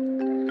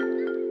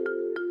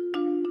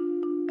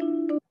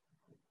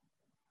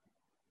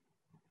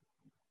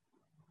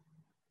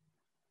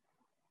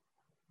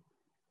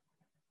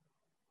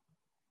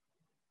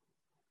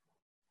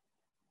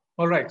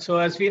 All right, so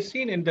as we have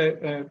seen in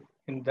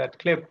that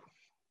clip,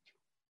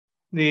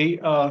 the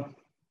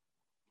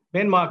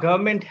Myanmar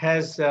government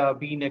has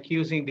been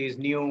accusing these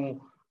new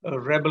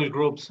rebel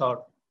groups,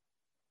 or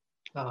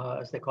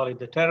as they call it,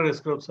 the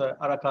terrorist groups,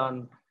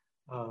 Arakan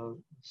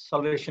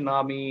Salvation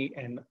Army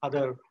and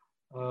other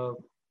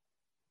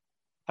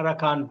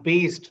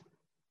Arakan-based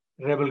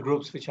rebel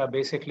groups, which are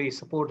basically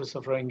supporters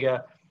of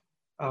Rohingya.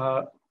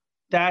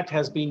 That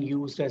has been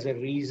used as a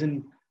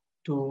reason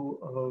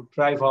to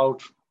drive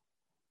out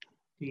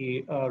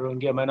the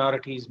Rohingya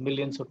minorities,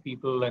 millions of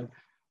people, and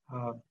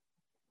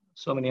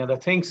so many other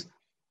things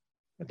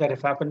that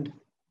have happened.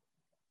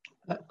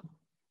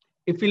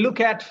 If we look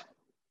at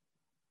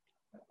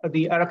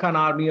the Arakan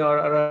Army or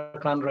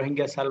Arakan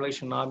Rohingya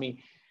Salvation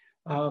Army,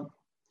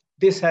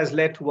 this has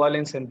led to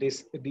violence and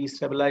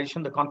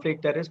destabilization, the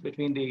conflict that is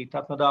between the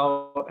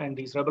Tatmadaw and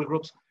these rebel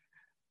groups.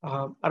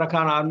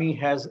 Arakan Army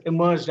has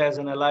emerged as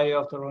an ally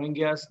of the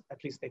Rohingyas,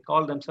 at least they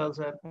call themselves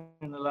an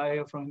ally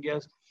of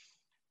Rohingyas.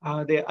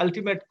 Their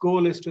ultimate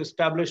goal is to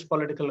establish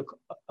political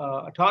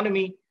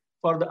autonomy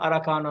for the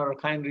Arakan or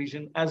Rakhine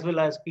region, as well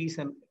as peace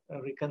and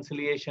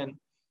reconciliation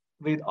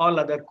with all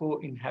other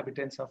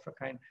co-inhabitants of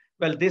Rakhine.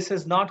 Well, this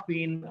has not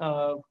been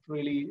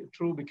really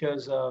true,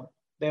 because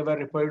there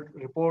were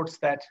reports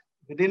that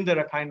within the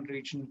Rakhine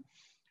region,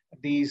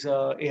 these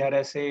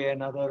ARSA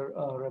and other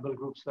rebel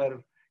groups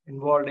were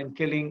involved in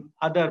killing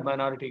other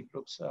minority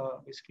groups,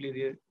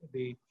 basically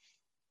the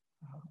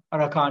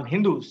Arakan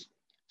Hindus.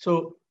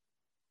 So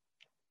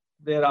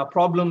there are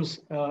problems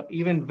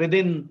even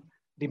within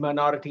the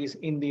minorities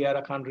in the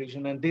Arakan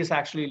region, and this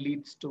actually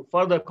leads to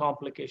further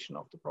complication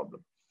of the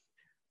problem.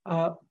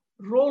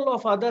 Role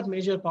of other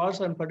major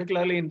powers, and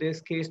particularly in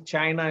this case,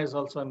 China is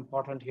also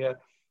important here.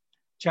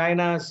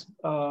 China's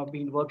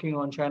been working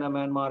on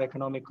China-Myanmar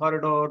Economic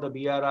Corridor. The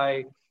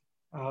BRI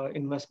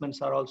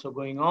investments are also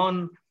going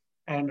on,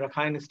 and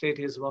Rakhine State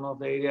is one of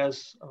the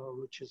areas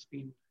which has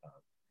been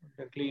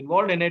directly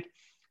involved in it.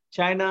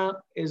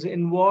 China is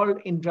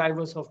involved in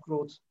drivers of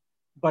growth,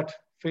 but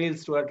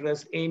fails to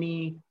address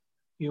any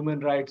human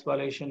rights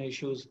violation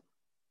issues.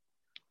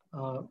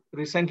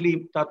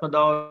 Recently,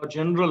 Tatmadaw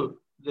General,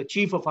 the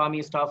Chief of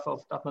Army Staff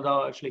of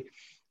Tatmadaw actually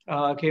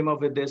came up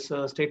with this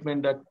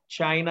statement that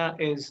China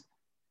is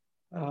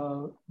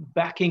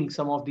backing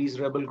some of these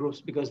rebel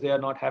groups because they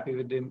are not happy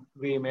with the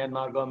way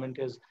Myanmar government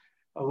is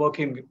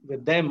working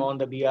with them on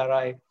the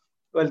BRI.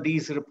 Well,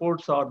 these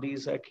reports or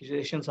these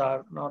accusations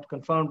are not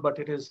confirmed, but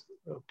it is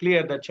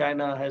clear that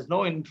China has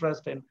no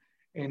interest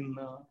in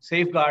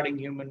safeguarding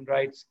human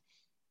rights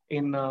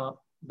in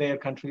their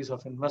countries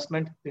of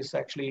investment. This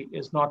actually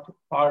is not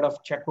part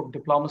of checkbook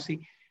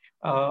diplomacy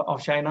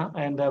of China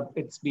and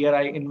its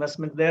BRI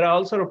investment. There are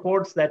also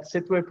reports that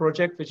Sitwe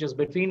project, which is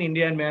between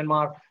India and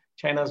Myanmar,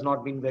 China has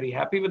not been very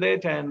happy with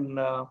it, and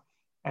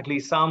at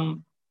least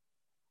some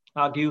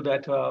argue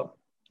that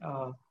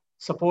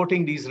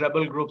supporting these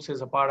rebel groups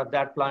is a part of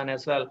that plan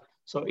as well.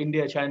 So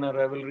India-China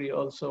rivalry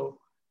also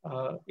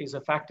is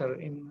a factor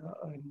in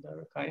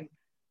the Rakhine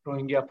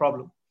Rohingya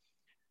problem.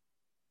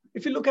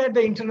 If you look at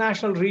the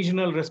international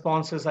regional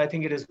responses, I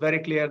think it is very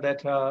clear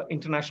that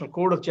International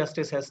Court of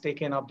Justice has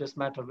taken up this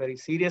matter very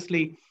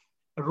seriously.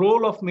 The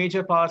role of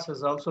major powers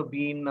has also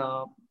been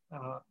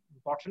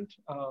important.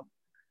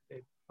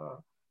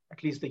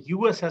 At least the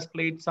US has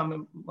played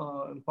some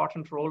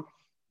important role.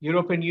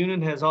 European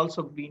Union has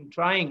also been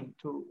trying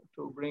to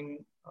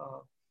bring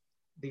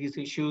these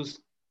issues,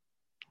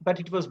 but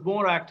it was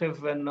more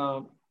active when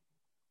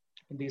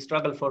the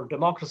struggle for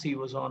democracy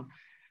was on.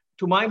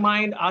 To my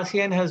mind,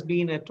 ASEAN has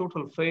been a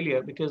total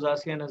failure because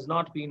ASEAN has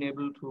not been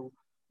able to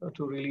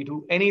really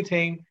do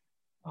anything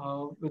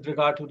with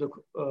regard to the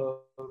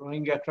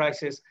Rohingya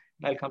crisis.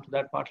 And I'll come to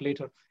that part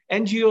later.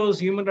 NGOs,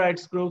 human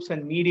rights groups,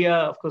 and media,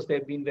 of course,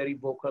 they've been very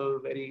vocal,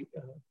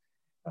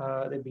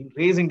 they've been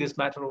raising this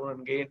matter over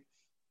and again.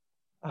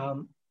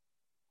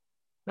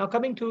 Now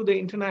coming to the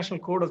International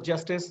Court of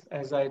Justice,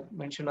 as I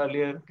mentioned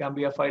earlier,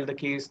 Gambia filed the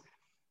case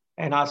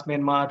and asked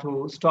Myanmar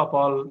to stop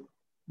all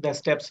the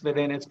steps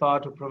within its power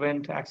to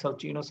prevent acts of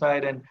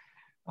genocide and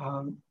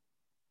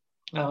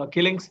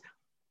killings.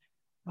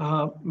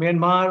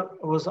 Myanmar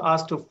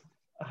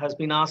has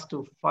been asked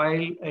to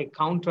file a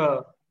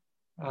counter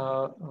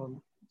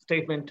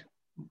statement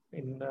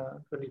in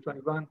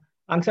 2021.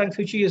 Aung San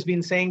Suu Kyi has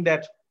been saying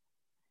that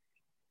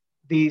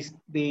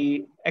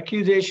the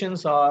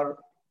accusations are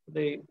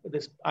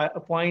a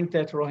point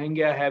that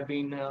Rohingya have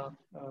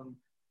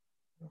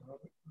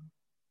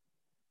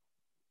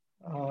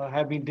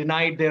been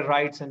denied their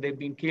rights and they've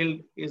been killed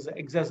is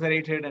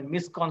exaggerated and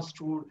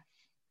misconstrued.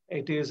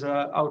 It is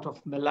out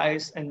of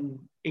malice and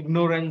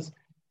ignorance,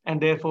 and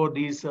therefore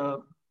they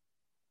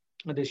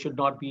should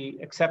not be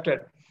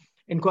accepted.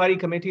 Inquiry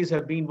committees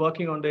have been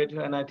working on it,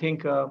 and I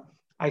think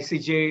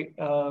ICJ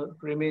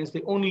remains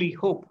the only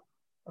hope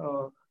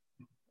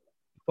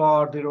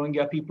for the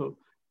Rohingya people.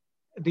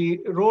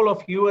 The role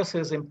of US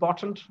is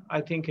important.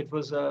 I think it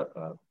was,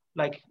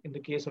 like in the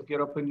case of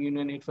European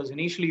Union, it was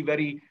initially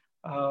very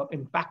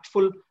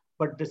impactful,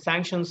 but the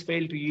sanctions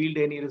failed to yield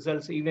any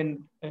results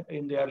even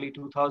in the early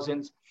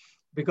 2000s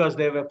because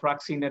there were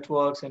proxy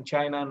networks and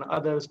China and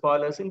other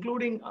spoilers,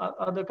 including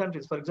other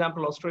countries. For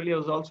example, Australia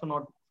was also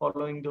not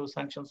following those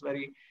sanctions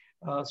very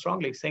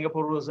strongly.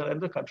 Singapore was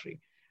another country.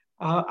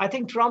 I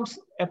think Trump's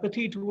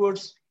apathy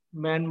towards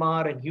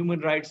Myanmar and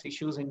human rights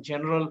issues in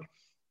general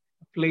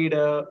played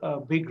a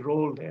big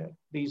role there.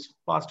 These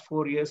past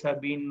 4 years have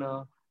been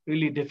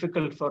really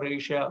difficult for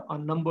Asia, a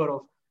number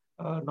of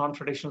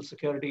non-traditional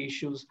security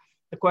issues.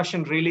 The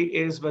question really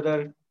is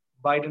whether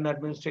Biden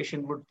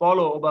administration would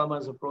follow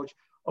Obama's approach.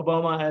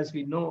 Obama, as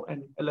we know,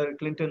 and Hillary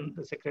Clinton,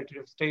 the Secretary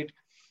of State,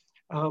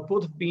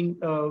 both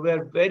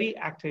were very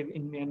active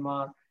in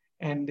Myanmar,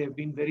 and they've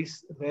been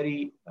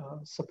very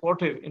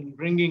supportive in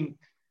bringing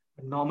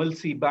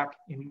normalcy back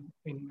in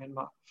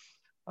Myanmar.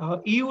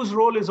 EU's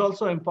role is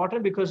also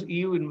important because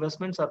EU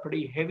investments are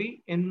pretty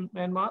heavy in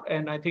Myanmar,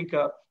 and I think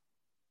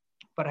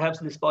perhaps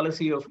this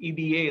policy of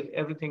EBA,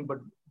 everything but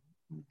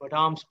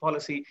arms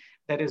policy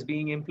that is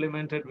being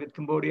implemented with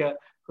Cambodia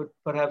could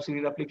perhaps be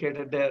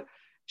replicated there.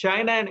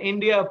 China and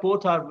India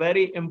both are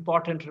very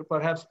important,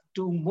 perhaps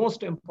two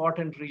most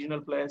important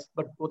regional players,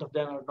 but both of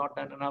them have not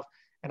done enough.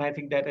 And I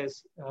think that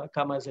has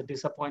come as a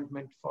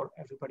disappointment for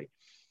everybody.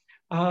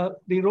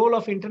 The role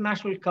of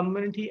international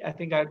community, I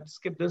think I'd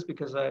skip this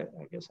because I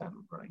guess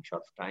I'm running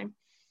short of time.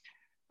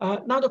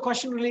 Now the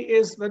question really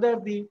is whether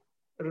the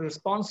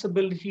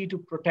responsibility to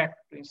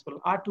protect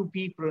principle,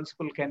 R2P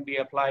principle can be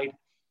applied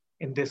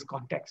in this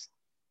context.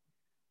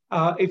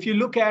 If you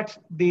look at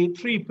the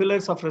 3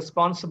 pillars of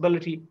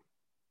responsibility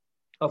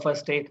of a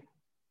state,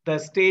 the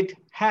state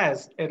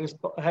has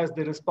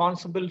the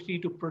responsibility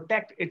to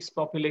protect its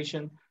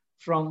population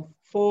from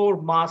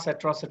 4 mass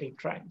atrocity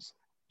crimes: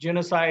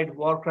 genocide,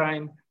 war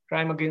crime,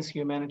 crime against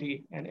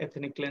humanity, and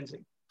ethnic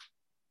cleansing.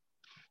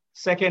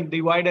 Second,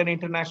 the wider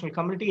international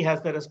community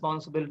has the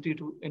responsibility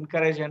to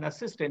encourage and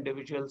assist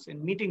individuals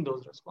in meeting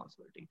those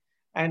responsibilities.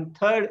 And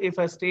third, if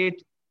a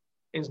state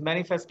is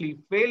manifestly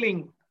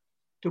failing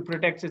to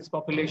protect its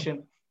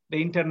population,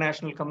 the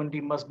international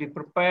community must be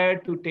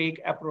prepared to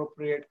take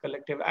appropriate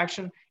collective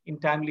action in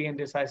timely and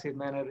decisive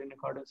manner in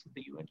accordance with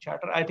the UN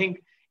Charter. I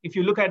think if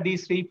you look at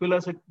these 3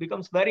 pillars, it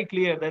becomes very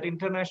clear that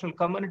international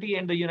community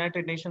and the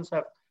United Nations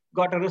have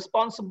got a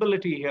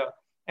responsibility here,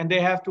 and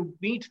they have to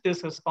meet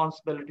this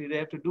responsibility. They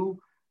have to do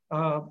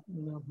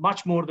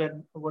much more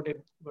than what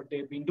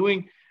they've been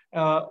doing.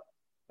 The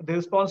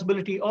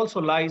responsibility also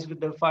lies with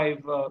the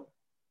 5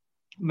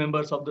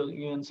 members of the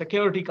UN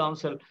Security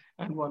Council,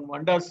 and one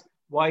wonders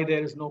why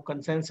there is no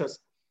consensus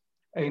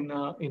in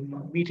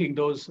meeting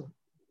those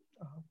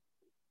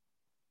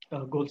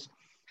goals.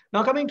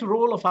 Now, coming to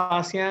role of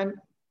ASEAN,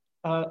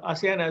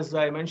 ASEAN, as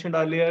I mentioned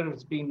earlier,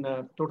 has been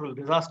a total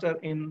disaster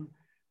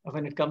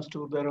when it comes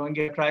to the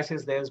Rohingya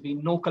crisis. There's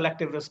been no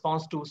collective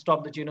response to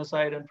stop the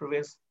genocide and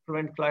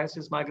prevent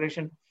crisis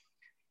migration.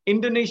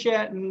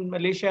 Indonesia and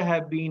Malaysia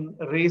have been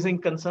raising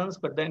concerns,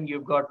 but then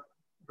you've got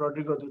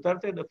Rodrigo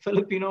Duterte, the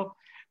Filipino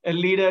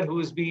leader,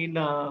 who's been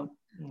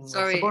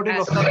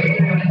supportive of.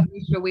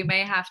 We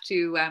may have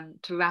to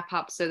wrap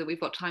up so that we've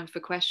got time for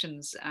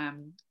questions.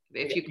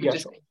 If you could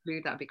just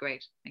conclude, that'd be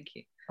great. Thank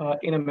you.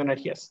 In a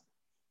minute, yes.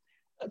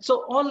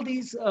 So all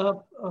these,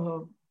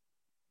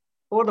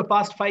 over the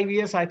past 5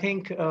 years, I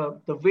think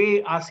the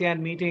way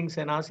ASEAN meetings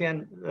and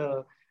ASEAN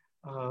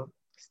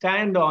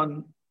stand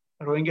on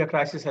Rohingya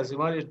crisis has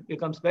emerged. It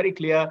becomes very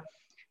clear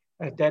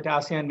that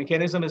ASEAN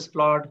mechanism is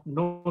flawed,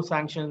 no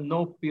sanction,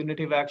 no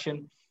punitive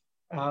action.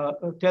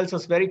 Tells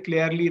us very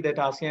clearly that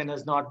ASEAN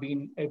has not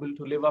been able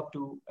to live up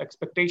to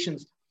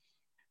expectations.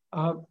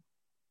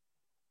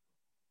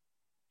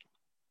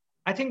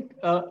 I think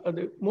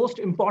the most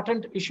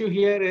important issue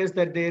here is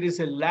that there is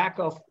a lack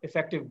of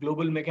effective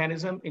global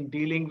mechanism in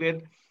dealing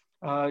with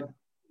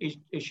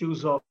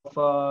issues of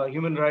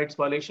human rights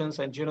violations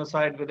and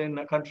genocide within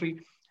a country.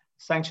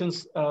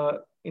 Sanctions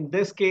in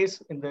this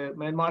case, in the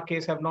Myanmar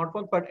case, have not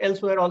worked, but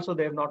elsewhere also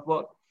they have not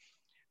worked.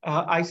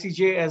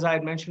 ICJ, as I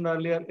had mentioned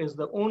earlier, is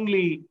the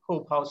only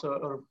hope,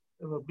 or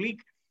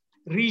bleak.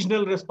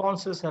 Regional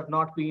responses have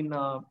not been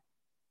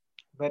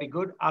very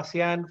good.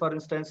 ASEAN, for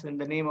instance, in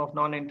the name of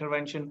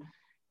non-intervention,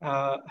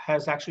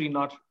 has actually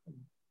not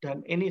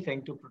done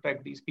anything to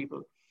protect these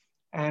people.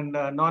 And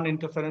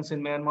non-interference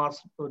in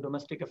Myanmar's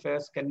domestic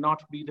affairs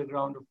cannot be the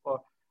ground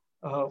for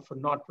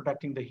not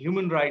protecting the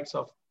human rights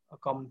of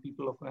common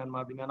people of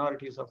Myanmar, the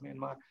minorities of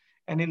Myanmar.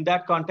 And in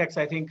that context,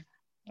 I think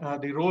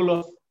the role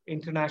of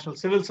international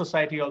civil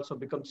society also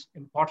becomes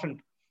important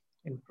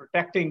in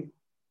protecting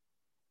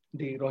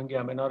the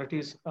Rohingya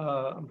minorities.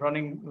 I'm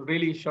running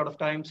really short of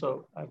time,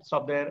 so I'll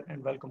stop there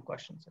and welcome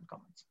questions and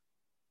comments.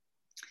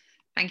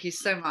 Thank you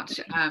so much.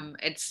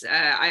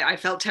 I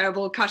felt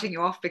terrible cutting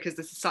you off because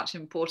this is such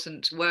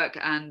important work,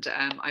 and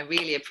I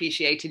really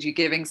appreciated you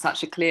giving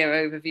such a clear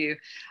overview.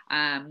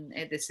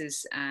 This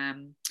is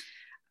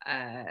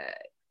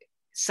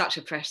such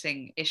a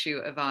pressing issue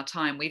of our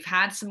time. We've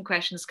had some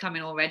questions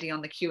coming already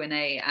on the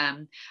Q&A.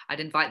 I'd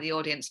invite the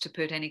audience to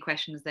put any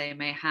questions they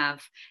may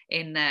have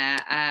in there.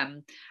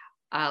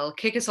 I'll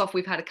kick us off.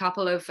 We've had a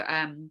couple of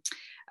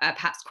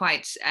perhaps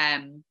quite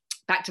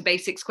back to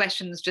basics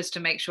questions just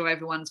to make sure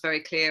everyone's very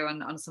clear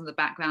on some of the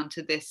background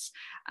to this.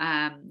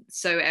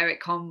 So Eric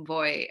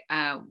Convoy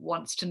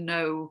wants to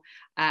know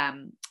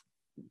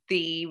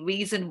the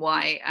reason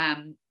why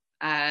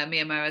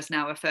Myanmar is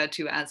now referred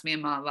to as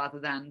Myanmar rather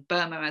than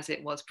Burma as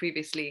it was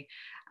previously.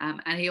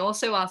 And he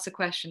also asked a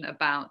question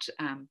about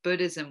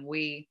Buddhism.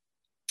 We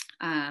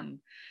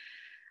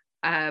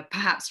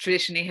perhaps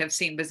traditionally have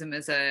seen Buddhism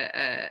as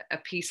a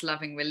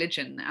peace-loving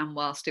religion, and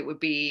whilst it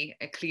would be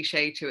a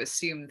cliche to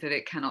assume that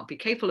it cannot be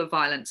capable of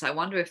violence, I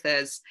wonder if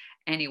there's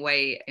any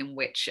way in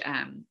which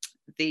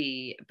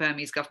the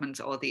Burmese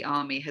government or the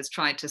army has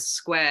tried to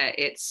square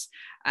its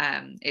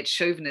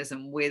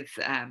chauvinism with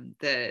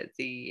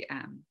the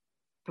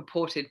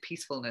purported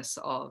peacefulness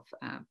of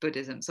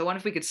Buddhism. So I wonder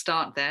if we could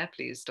start there,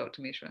 please,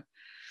 Dr. Mishra.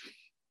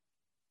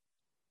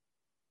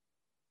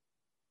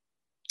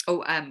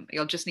 Oh,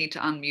 you'll just need to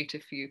unmute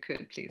if you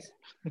could, please.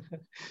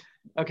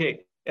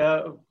 Okay.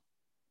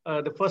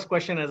 The first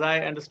question, as I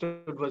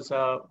understood, was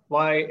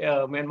why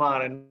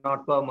Myanmar and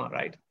not Burma,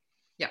 right?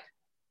 Yeah.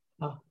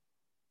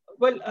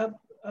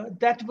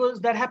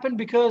 That happened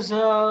because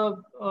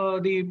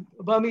the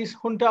Burmese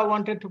junta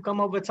wanted to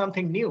come up with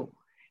something new.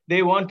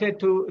 They were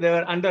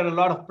under a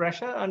lot of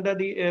pressure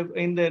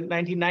in the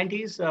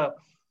 1990s.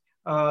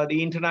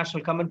 the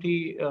international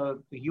community,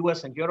 the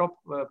US and Europe,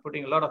 were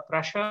putting a lot of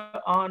pressure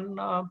on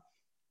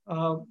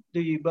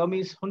the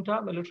Burmese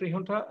junta, military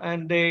junta,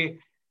 and they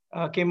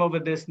came up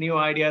with this new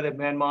idea that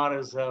Myanmar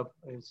is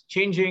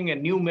changing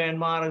and new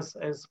Myanmar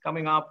is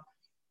coming up,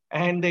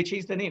 and they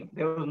changed the name.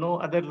 There was no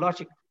other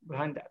logic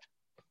behind that.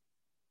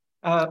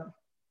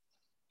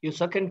 Your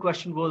second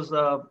question was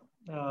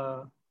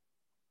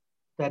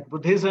that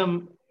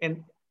Buddhism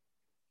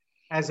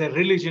as a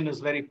religion is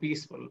very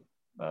peaceful,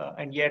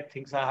 and yet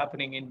things are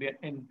happening in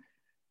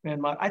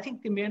Myanmar. I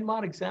think the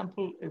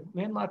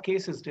Myanmar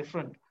case is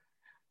different.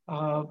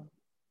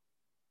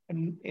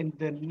 In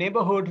the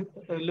neighborhood,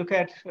 look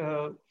at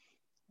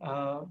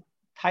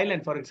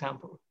Thailand, for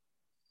example.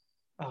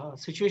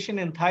 Situation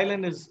in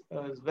Thailand is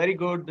very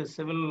good.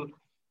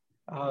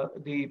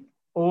 The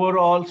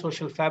overall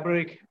social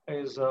fabric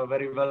is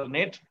very well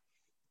knit,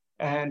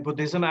 and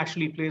Buddhism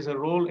actually plays a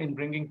role in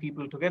bringing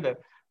people together.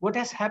 What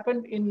has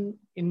happened in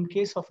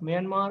case of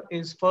Myanmar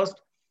is,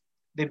 first,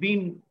 they've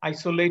been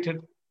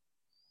isolated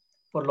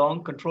for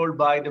long, controlled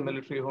by the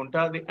military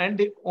junta, and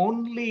the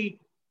only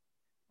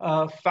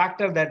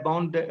factor that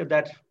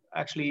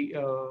actually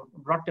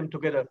brought them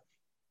together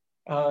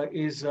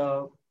is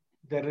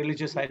their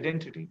religious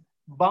identity.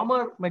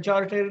 Burma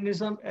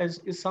majoritarianism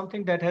is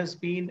something that has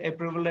been a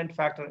prevalent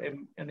factor,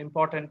 an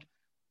important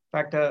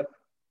factor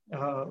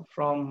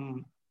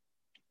from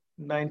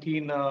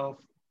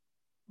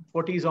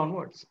 1940s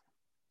onwards.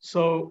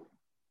 So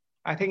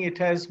I think it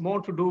has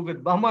more to do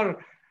with Burma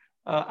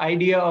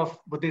idea of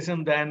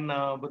Buddhism than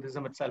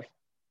Buddhism itself.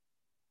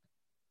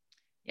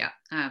 Yeah,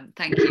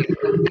 thank you.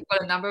 We've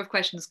got a number of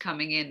questions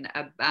coming in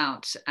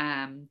about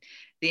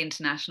the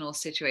international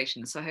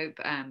situation. So I hope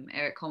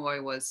Eric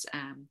Conroy was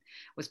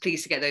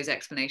pleased to get those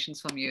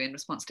explanations from you in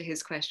response to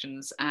his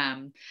questions.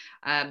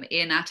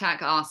 Ian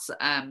Attack asks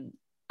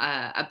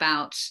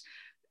about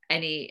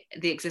the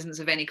existence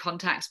of any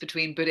contacts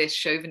between Buddhist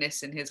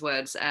chauvinists, in his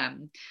words,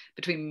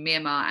 between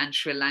Myanmar and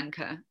Sri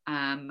Lanka.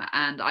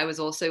 And I was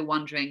also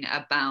wondering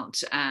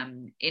about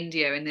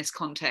India in this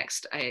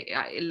context.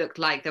 It looked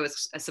like there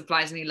was a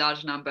surprisingly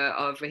large number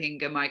of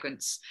Rohingya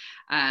migrants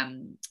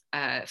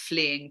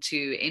fleeing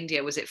to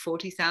India. Was it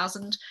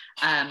 40,000?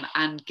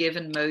 And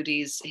given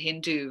Modi's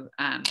Hindu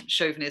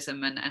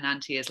chauvinism and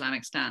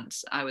anti-Islamic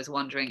stance, I was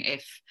wondering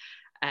if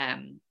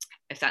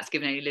that's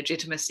given any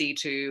legitimacy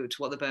to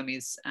what the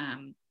Burmese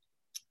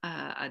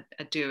are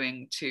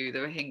doing to the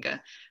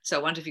Rohingya. So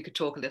I wonder if you could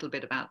talk a little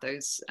bit about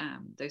those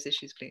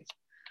issues, please.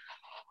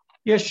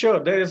 Yes, sure.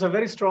 There is a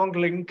very strong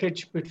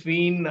linkage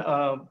between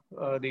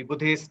the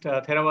Buddhist,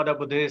 Theravada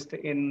Buddhist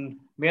in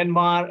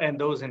Myanmar and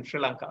those in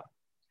Sri Lanka.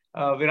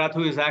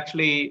 Virathu is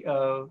actually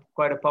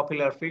quite a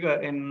popular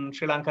figure in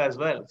Sri Lanka as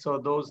well. So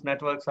those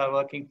networks are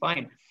working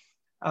fine.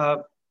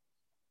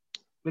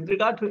 With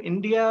regard to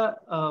India,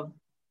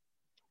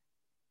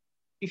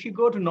 if you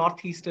go to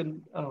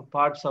northeastern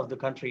parts of the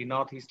country,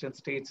 northeastern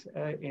states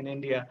in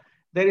India,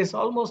 there is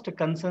almost a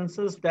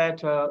consensus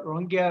that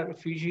Rohingya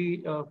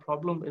refugee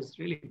problem is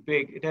really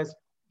big. It has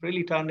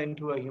really turned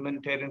into a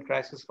humanitarian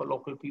crisis for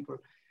local people.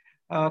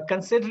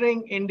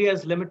 Considering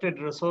India's limited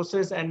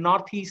resources and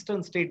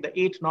northeastern state, the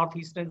 8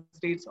 northeastern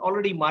states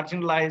already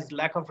marginalized,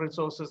 lack of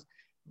resources,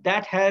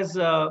 that has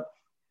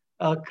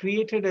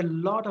created a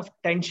lot of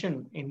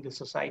tension in the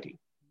society.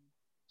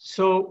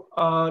 So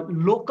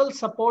local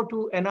support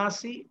to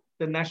NRC,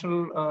 the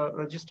National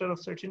Register of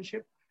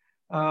Citizenship,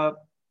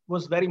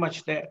 was very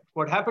much there.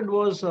 What happened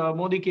was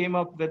Modi came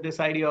up with this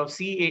idea of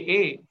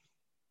CAA,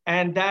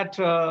 and that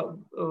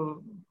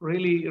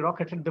really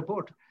rocketed the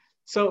boat.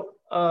 So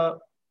the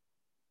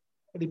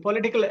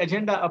political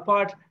agenda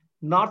apart,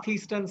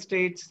 northeastern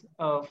states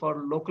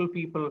for local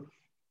people,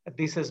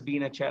 this has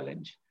been a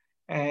challenge.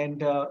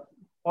 And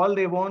all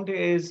they want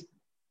is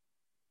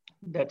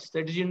that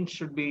citizen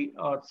should be,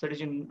 or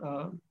citizen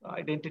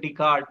identity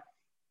card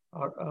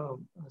or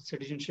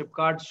citizenship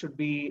cards should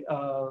be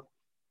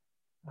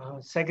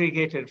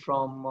segregated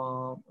from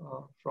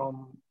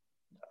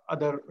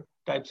other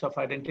types of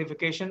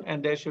identification,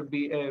 and there should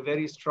be a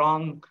very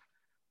strong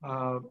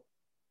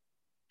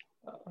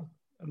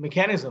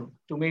mechanism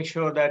to make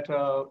sure that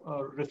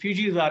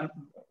refugees are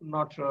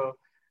not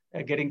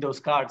getting those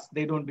cards.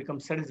 They don't become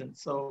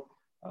citizens. So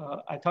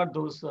I thought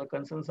those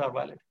concerns are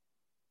valid.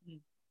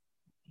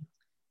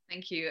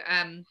 Thank you.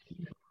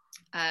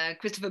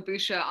 Christopher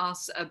Boucher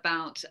asks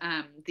about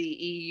the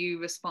EU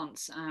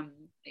response.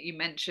 You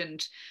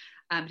mentioned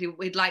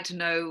we'd like to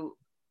know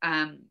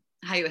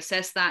how you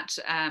assess that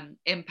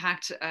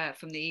impact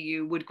from the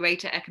EU. Would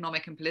greater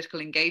economic and political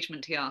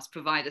engagement, he asked,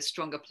 provide a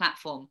stronger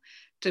platform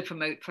to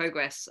promote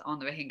progress on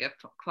the Rohingya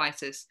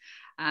crisis?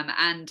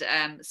 And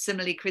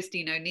similarly,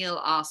 Christine O'Neill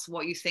asks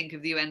what you think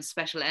of the UN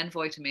Special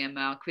Envoy to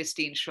Myanmar,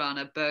 Christine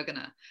Schraner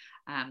Bergener,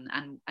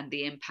 and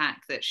the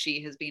impact that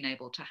she has been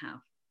able to have.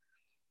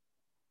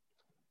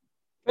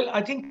 Well,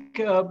 I think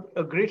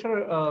a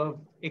greater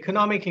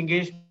economic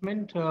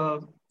engagement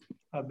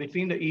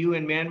between the EU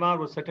and Myanmar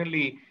would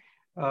certainly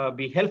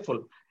be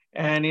helpful.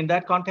 And in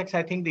that context,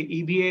 I think the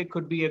EBA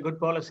could be a good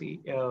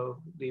policy,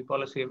 the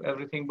policy of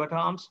everything but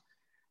arms.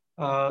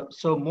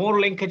 So more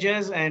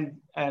linkages,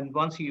 and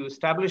once you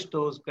establish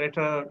those,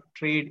 greater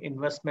trade,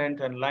 investment,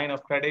 and line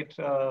of credit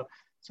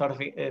sort of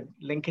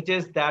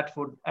linkages, that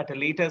would at a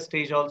later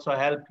stage also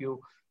help you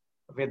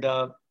with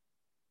the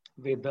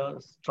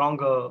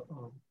stronger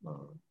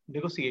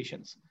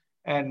negotiations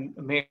and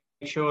make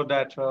sure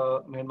that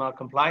Myanmar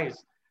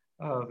complies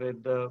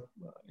with the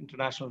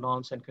international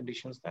norms and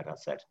conditions that are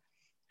set.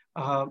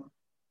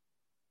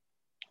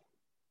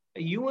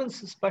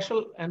 UN's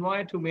special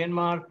envoy to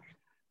Myanmar,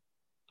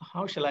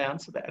 how shall I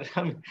answer that?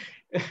 I mean,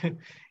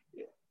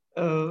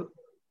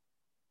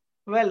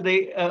 well,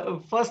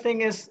 the first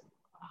thing is,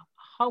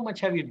 how much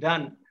have you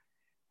done?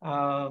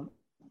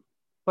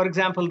 For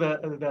example,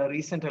 the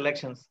recent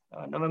elections,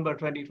 November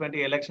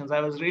 2020 elections, I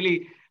was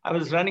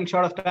running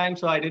short of time,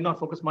 so I did not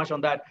focus much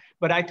on that.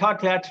 But I thought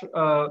that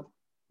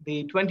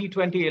the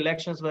 2020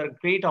 elections were a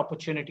great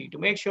opportunity to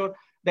make sure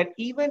that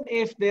even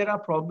if there are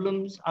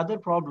problems, other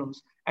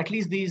problems, at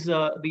least the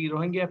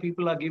Rohingya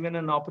people are given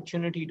an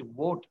opportunity to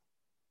vote.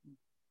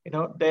 You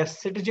know, their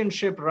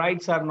citizenship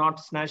rights are not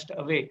snatched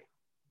away.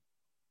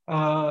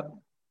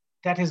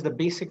 That is the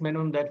basic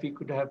minimum that we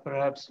could have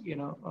perhaps, you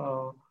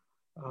know,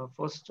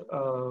 forced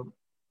Aung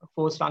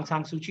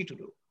San Suu Kyi to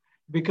do,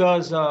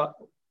 because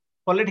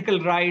political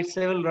rights,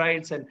 civil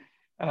rights, and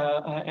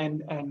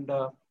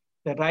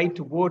the right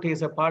to vote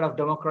is a part of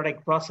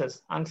democratic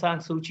process. Aung San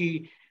Suu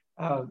Kyi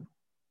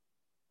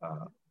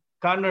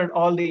garnered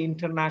all the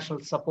international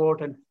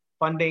support and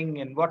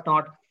funding and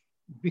whatnot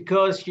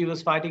because she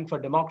was fighting for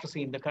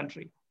democracy in the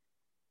country.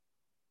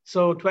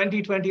 So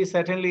 2020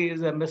 certainly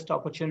is a missed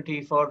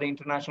opportunity for the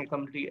international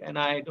community, and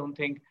I don't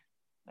think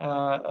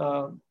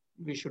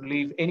we should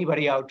leave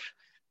anybody out.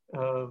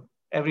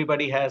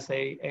 Everybody has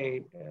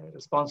a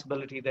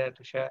responsibility there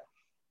to share.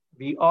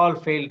 We all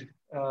failed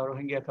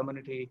Rohingya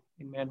community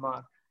in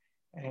Myanmar,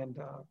 and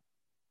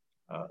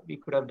we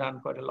could have done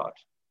quite a lot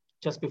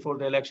just before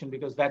the election,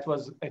 because that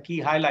was a key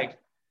highlight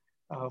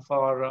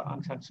for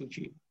Aung San Suu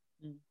Kyi.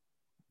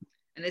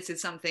 And this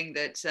is something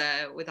that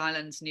with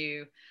Ireland's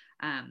new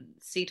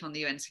seat on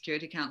the UN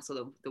Security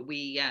Council, that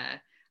we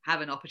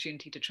have an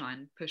opportunity to try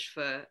and push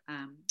for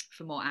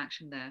more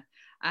action there.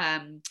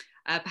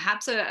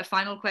 Perhaps a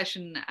final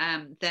question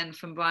then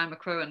from Brian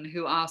McCrowan,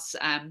 who asks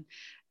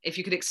if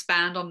you could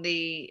expand on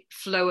the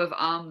flow of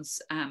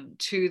arms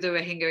to the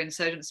Rohingya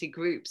insurgency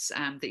groups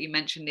that you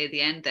mentioned near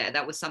the end there.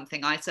 That was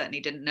something I certainly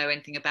didn't know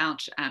anything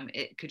about.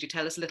 Could you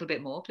tell us a little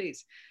bit more,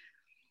 please?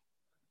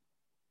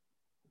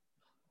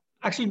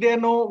 Actually, there are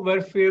no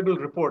verifiable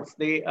reports.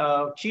 The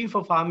chief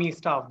of army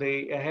staff,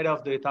 the head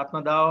of the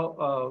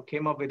Tatmadaw,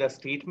 came up with a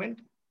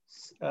statement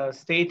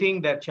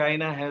stating that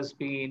China has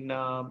been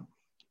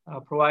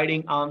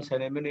providing arms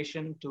and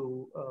ammunition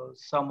to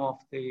some of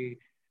the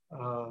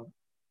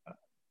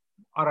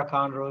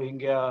Arakan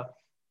Rohingya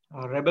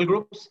rebel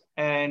groups.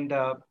 And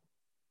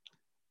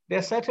there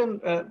are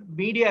certain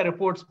media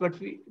reports, but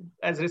we,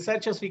 as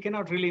researchers, we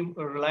cannot really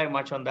rely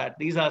much on that.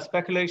 These are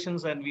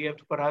speculations, and we have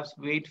to perhaps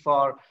wait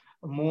for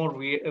more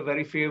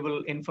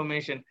verifiable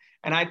information.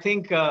 And I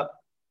think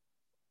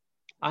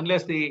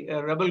unless the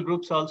rebel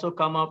groups also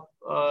come up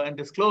and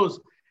disclose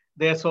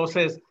their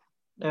sources,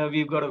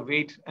 we've got to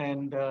wait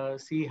and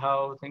see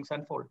how things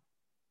unfold.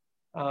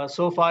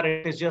 So far,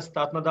 it is just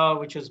Tatmadaw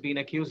which has been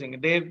accusing.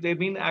 They've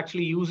been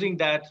actually using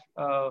that,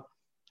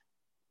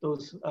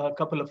 those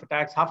couple of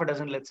attacks, half a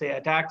dozen, let's say,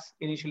 attacks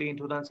initially in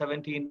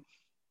 2017,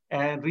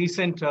 and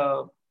recent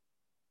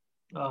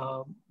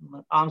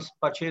arms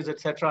purchase,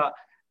 etc.,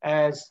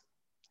 as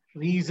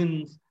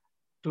reasons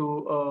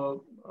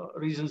to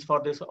reasons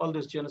for this, all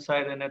this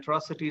genocide and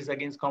atrocities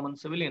against common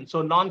civilians.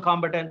 So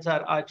non-combatants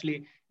are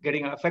actually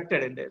getting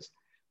affected in this.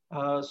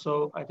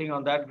 So I think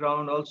on that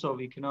ground also,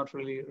 we cannot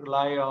really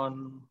rely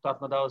on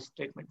Tatmadaw's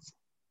statements.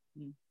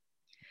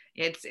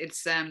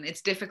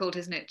 It's difficult,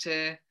 isn't it,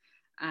 to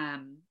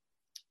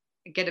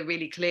get a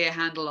really clear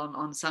handle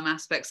on some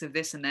aspects of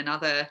this, and then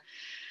other,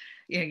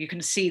 you know, you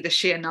can see the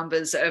sheer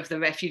numbers of the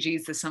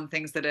refugees. There's some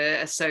things that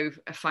are so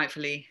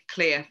frightfully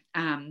clear.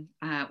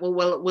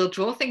 Well, we'll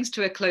draw things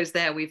to a close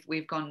there.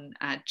 We've gone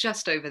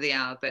just over the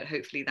hour, but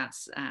hopefully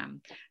that's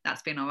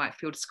been all right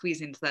for you to squeeze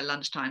into their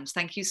lunchtimes.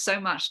 Thank you so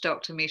much,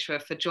 Dr. Mishra,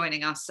 for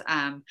joining us.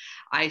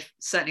 I've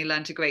certainly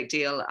learned a great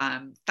deal.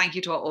 Thank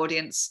you to our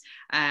audience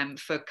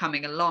for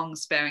coming along,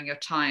 sparing your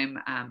time,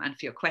 and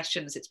for your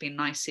questions. It's been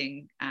nice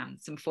seeing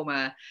some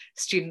former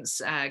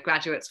students,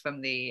 graduates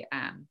from the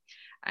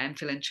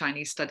MPhil in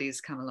Chinese Studies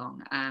come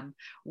along.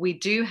 We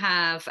do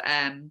have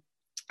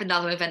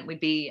another event. We'd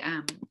be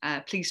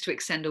pleased to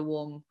extend a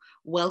warm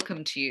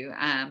welcome to you.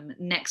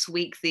 Next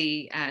week,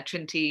 the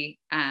Trinity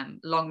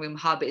Long Room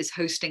Hub is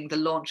hosting the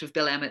launch of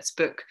Bill Emmett's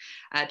book,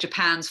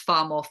 Japan's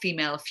Far More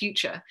Female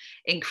Future,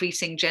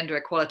 Increasing Gender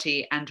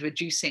Equality and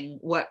Reducing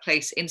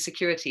Workplace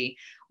Insecurity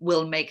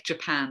Will Make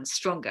Japan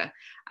Stronger.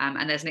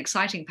 And there's an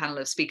exciting panel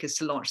of speakers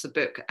to launch the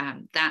book.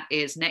 That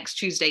is next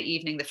Tuesday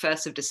evening, the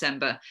 1st of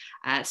December,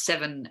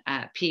 7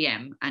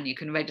 p.m. And you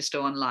can register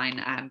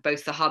online.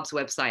 Both the Hub's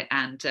website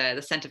and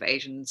the Centre for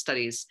Asian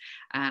Studies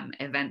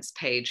events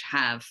page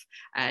have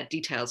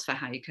details for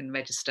how you can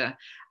register.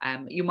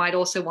 You might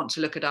also want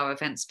to look at our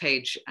events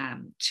page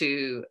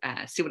to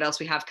see what else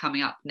we have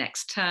coming up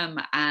next term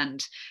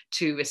and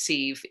to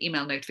receive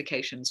email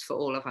notifications for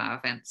all of our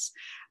events.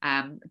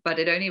 But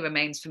it only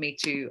remains for me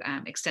to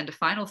extend a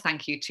final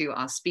thank you to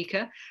our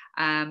speaker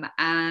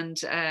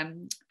and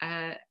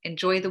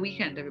enjoy the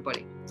weekend,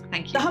 everybody.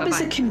 Thank you. The Hub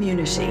is a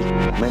community.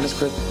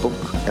 Manuscript, book,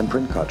 and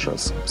print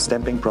cultures,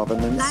 stamping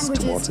provenance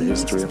towards the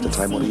history of the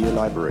Taimuriya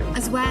Library.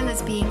 As well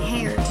as being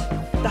heard.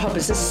 The Hub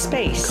is a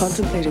space.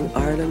 Contemplating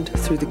Ireland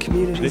through the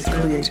communities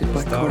created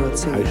by Coral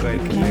Sea.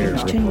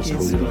 Language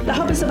changes. The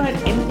Hub is about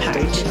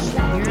impact.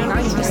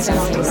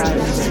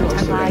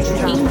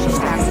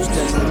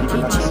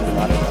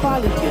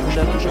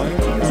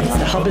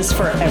 The Hub is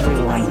for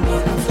everyone.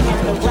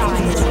 The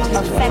rise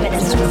of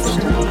feminism.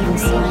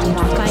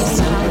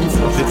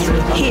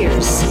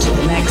 Here's to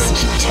the next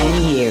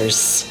 10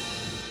 years.